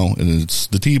show now, and it's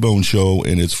the T-Bone Show,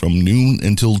 and it's from noon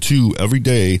until 2 every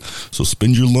day. So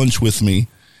spend your lunch with me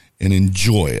and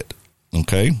enjoy it,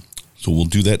 okay? So we'll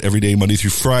do that every day, Monday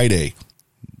through Friday.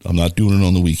 I'm not doing it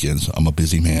on the weekends. I'm a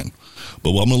busy man.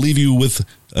 But I'm going to leave you with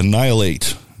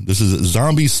Annihilate. This is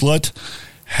Zombie Slut.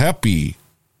 Happy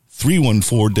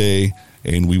 314 day,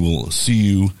 and we will see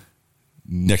you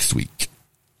next week.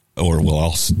 Or, well,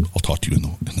 I'll talk to you in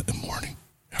the morning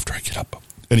after I get up.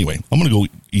 Anyway, I'm going to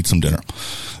go eat some dinner.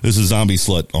 This is Zombie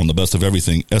Slut on the Best of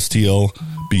Everything STL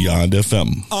Beyond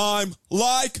FM. I'm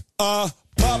like a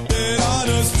puppet on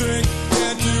a string.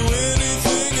 Can't do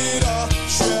anything at all.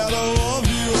 Shadow of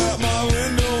you at my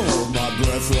window. Hold my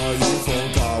breath while you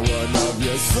phone call one of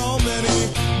you. So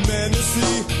many men to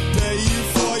see. Pay you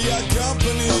for your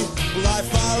company.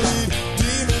 Life I lead.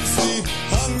 Demons see.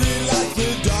 Hungry like the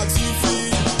dogs you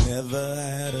feed. Never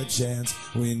had a chance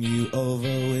when you over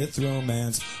with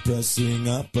romance. Pressing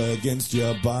up against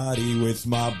your body with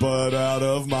my butt out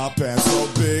of my pants. So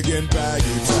big and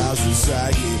baggy, trousers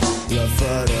saggy.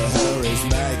 Refer to her as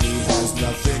Maggie. Has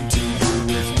nothing to do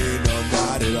with me, no,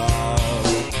 not at all.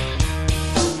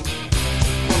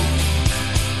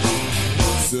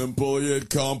 Simple yet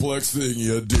complex thing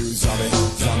you do. Zombie,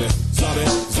 zombie, zombie,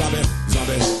 zombie,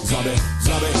 zombie, zombie,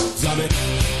 zombie, zombie.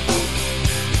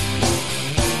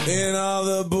 And all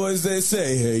the boys, they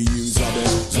say, hey, you zombie,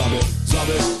 zombie,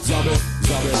 zombie, zombie,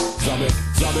 zombie, zombie,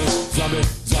 zombie, zombie,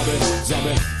 zombie, zombie,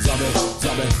 zombie,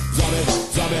 zombie, zombie,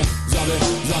 zombie, zombie,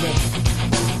 zombie.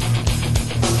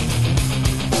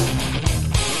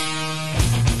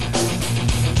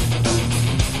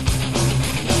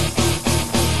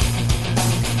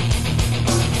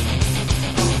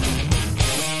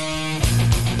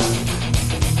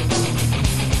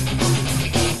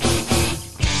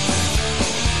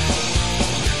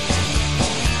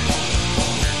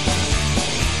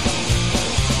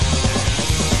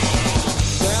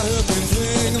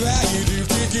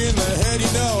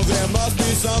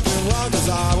 Something wrong.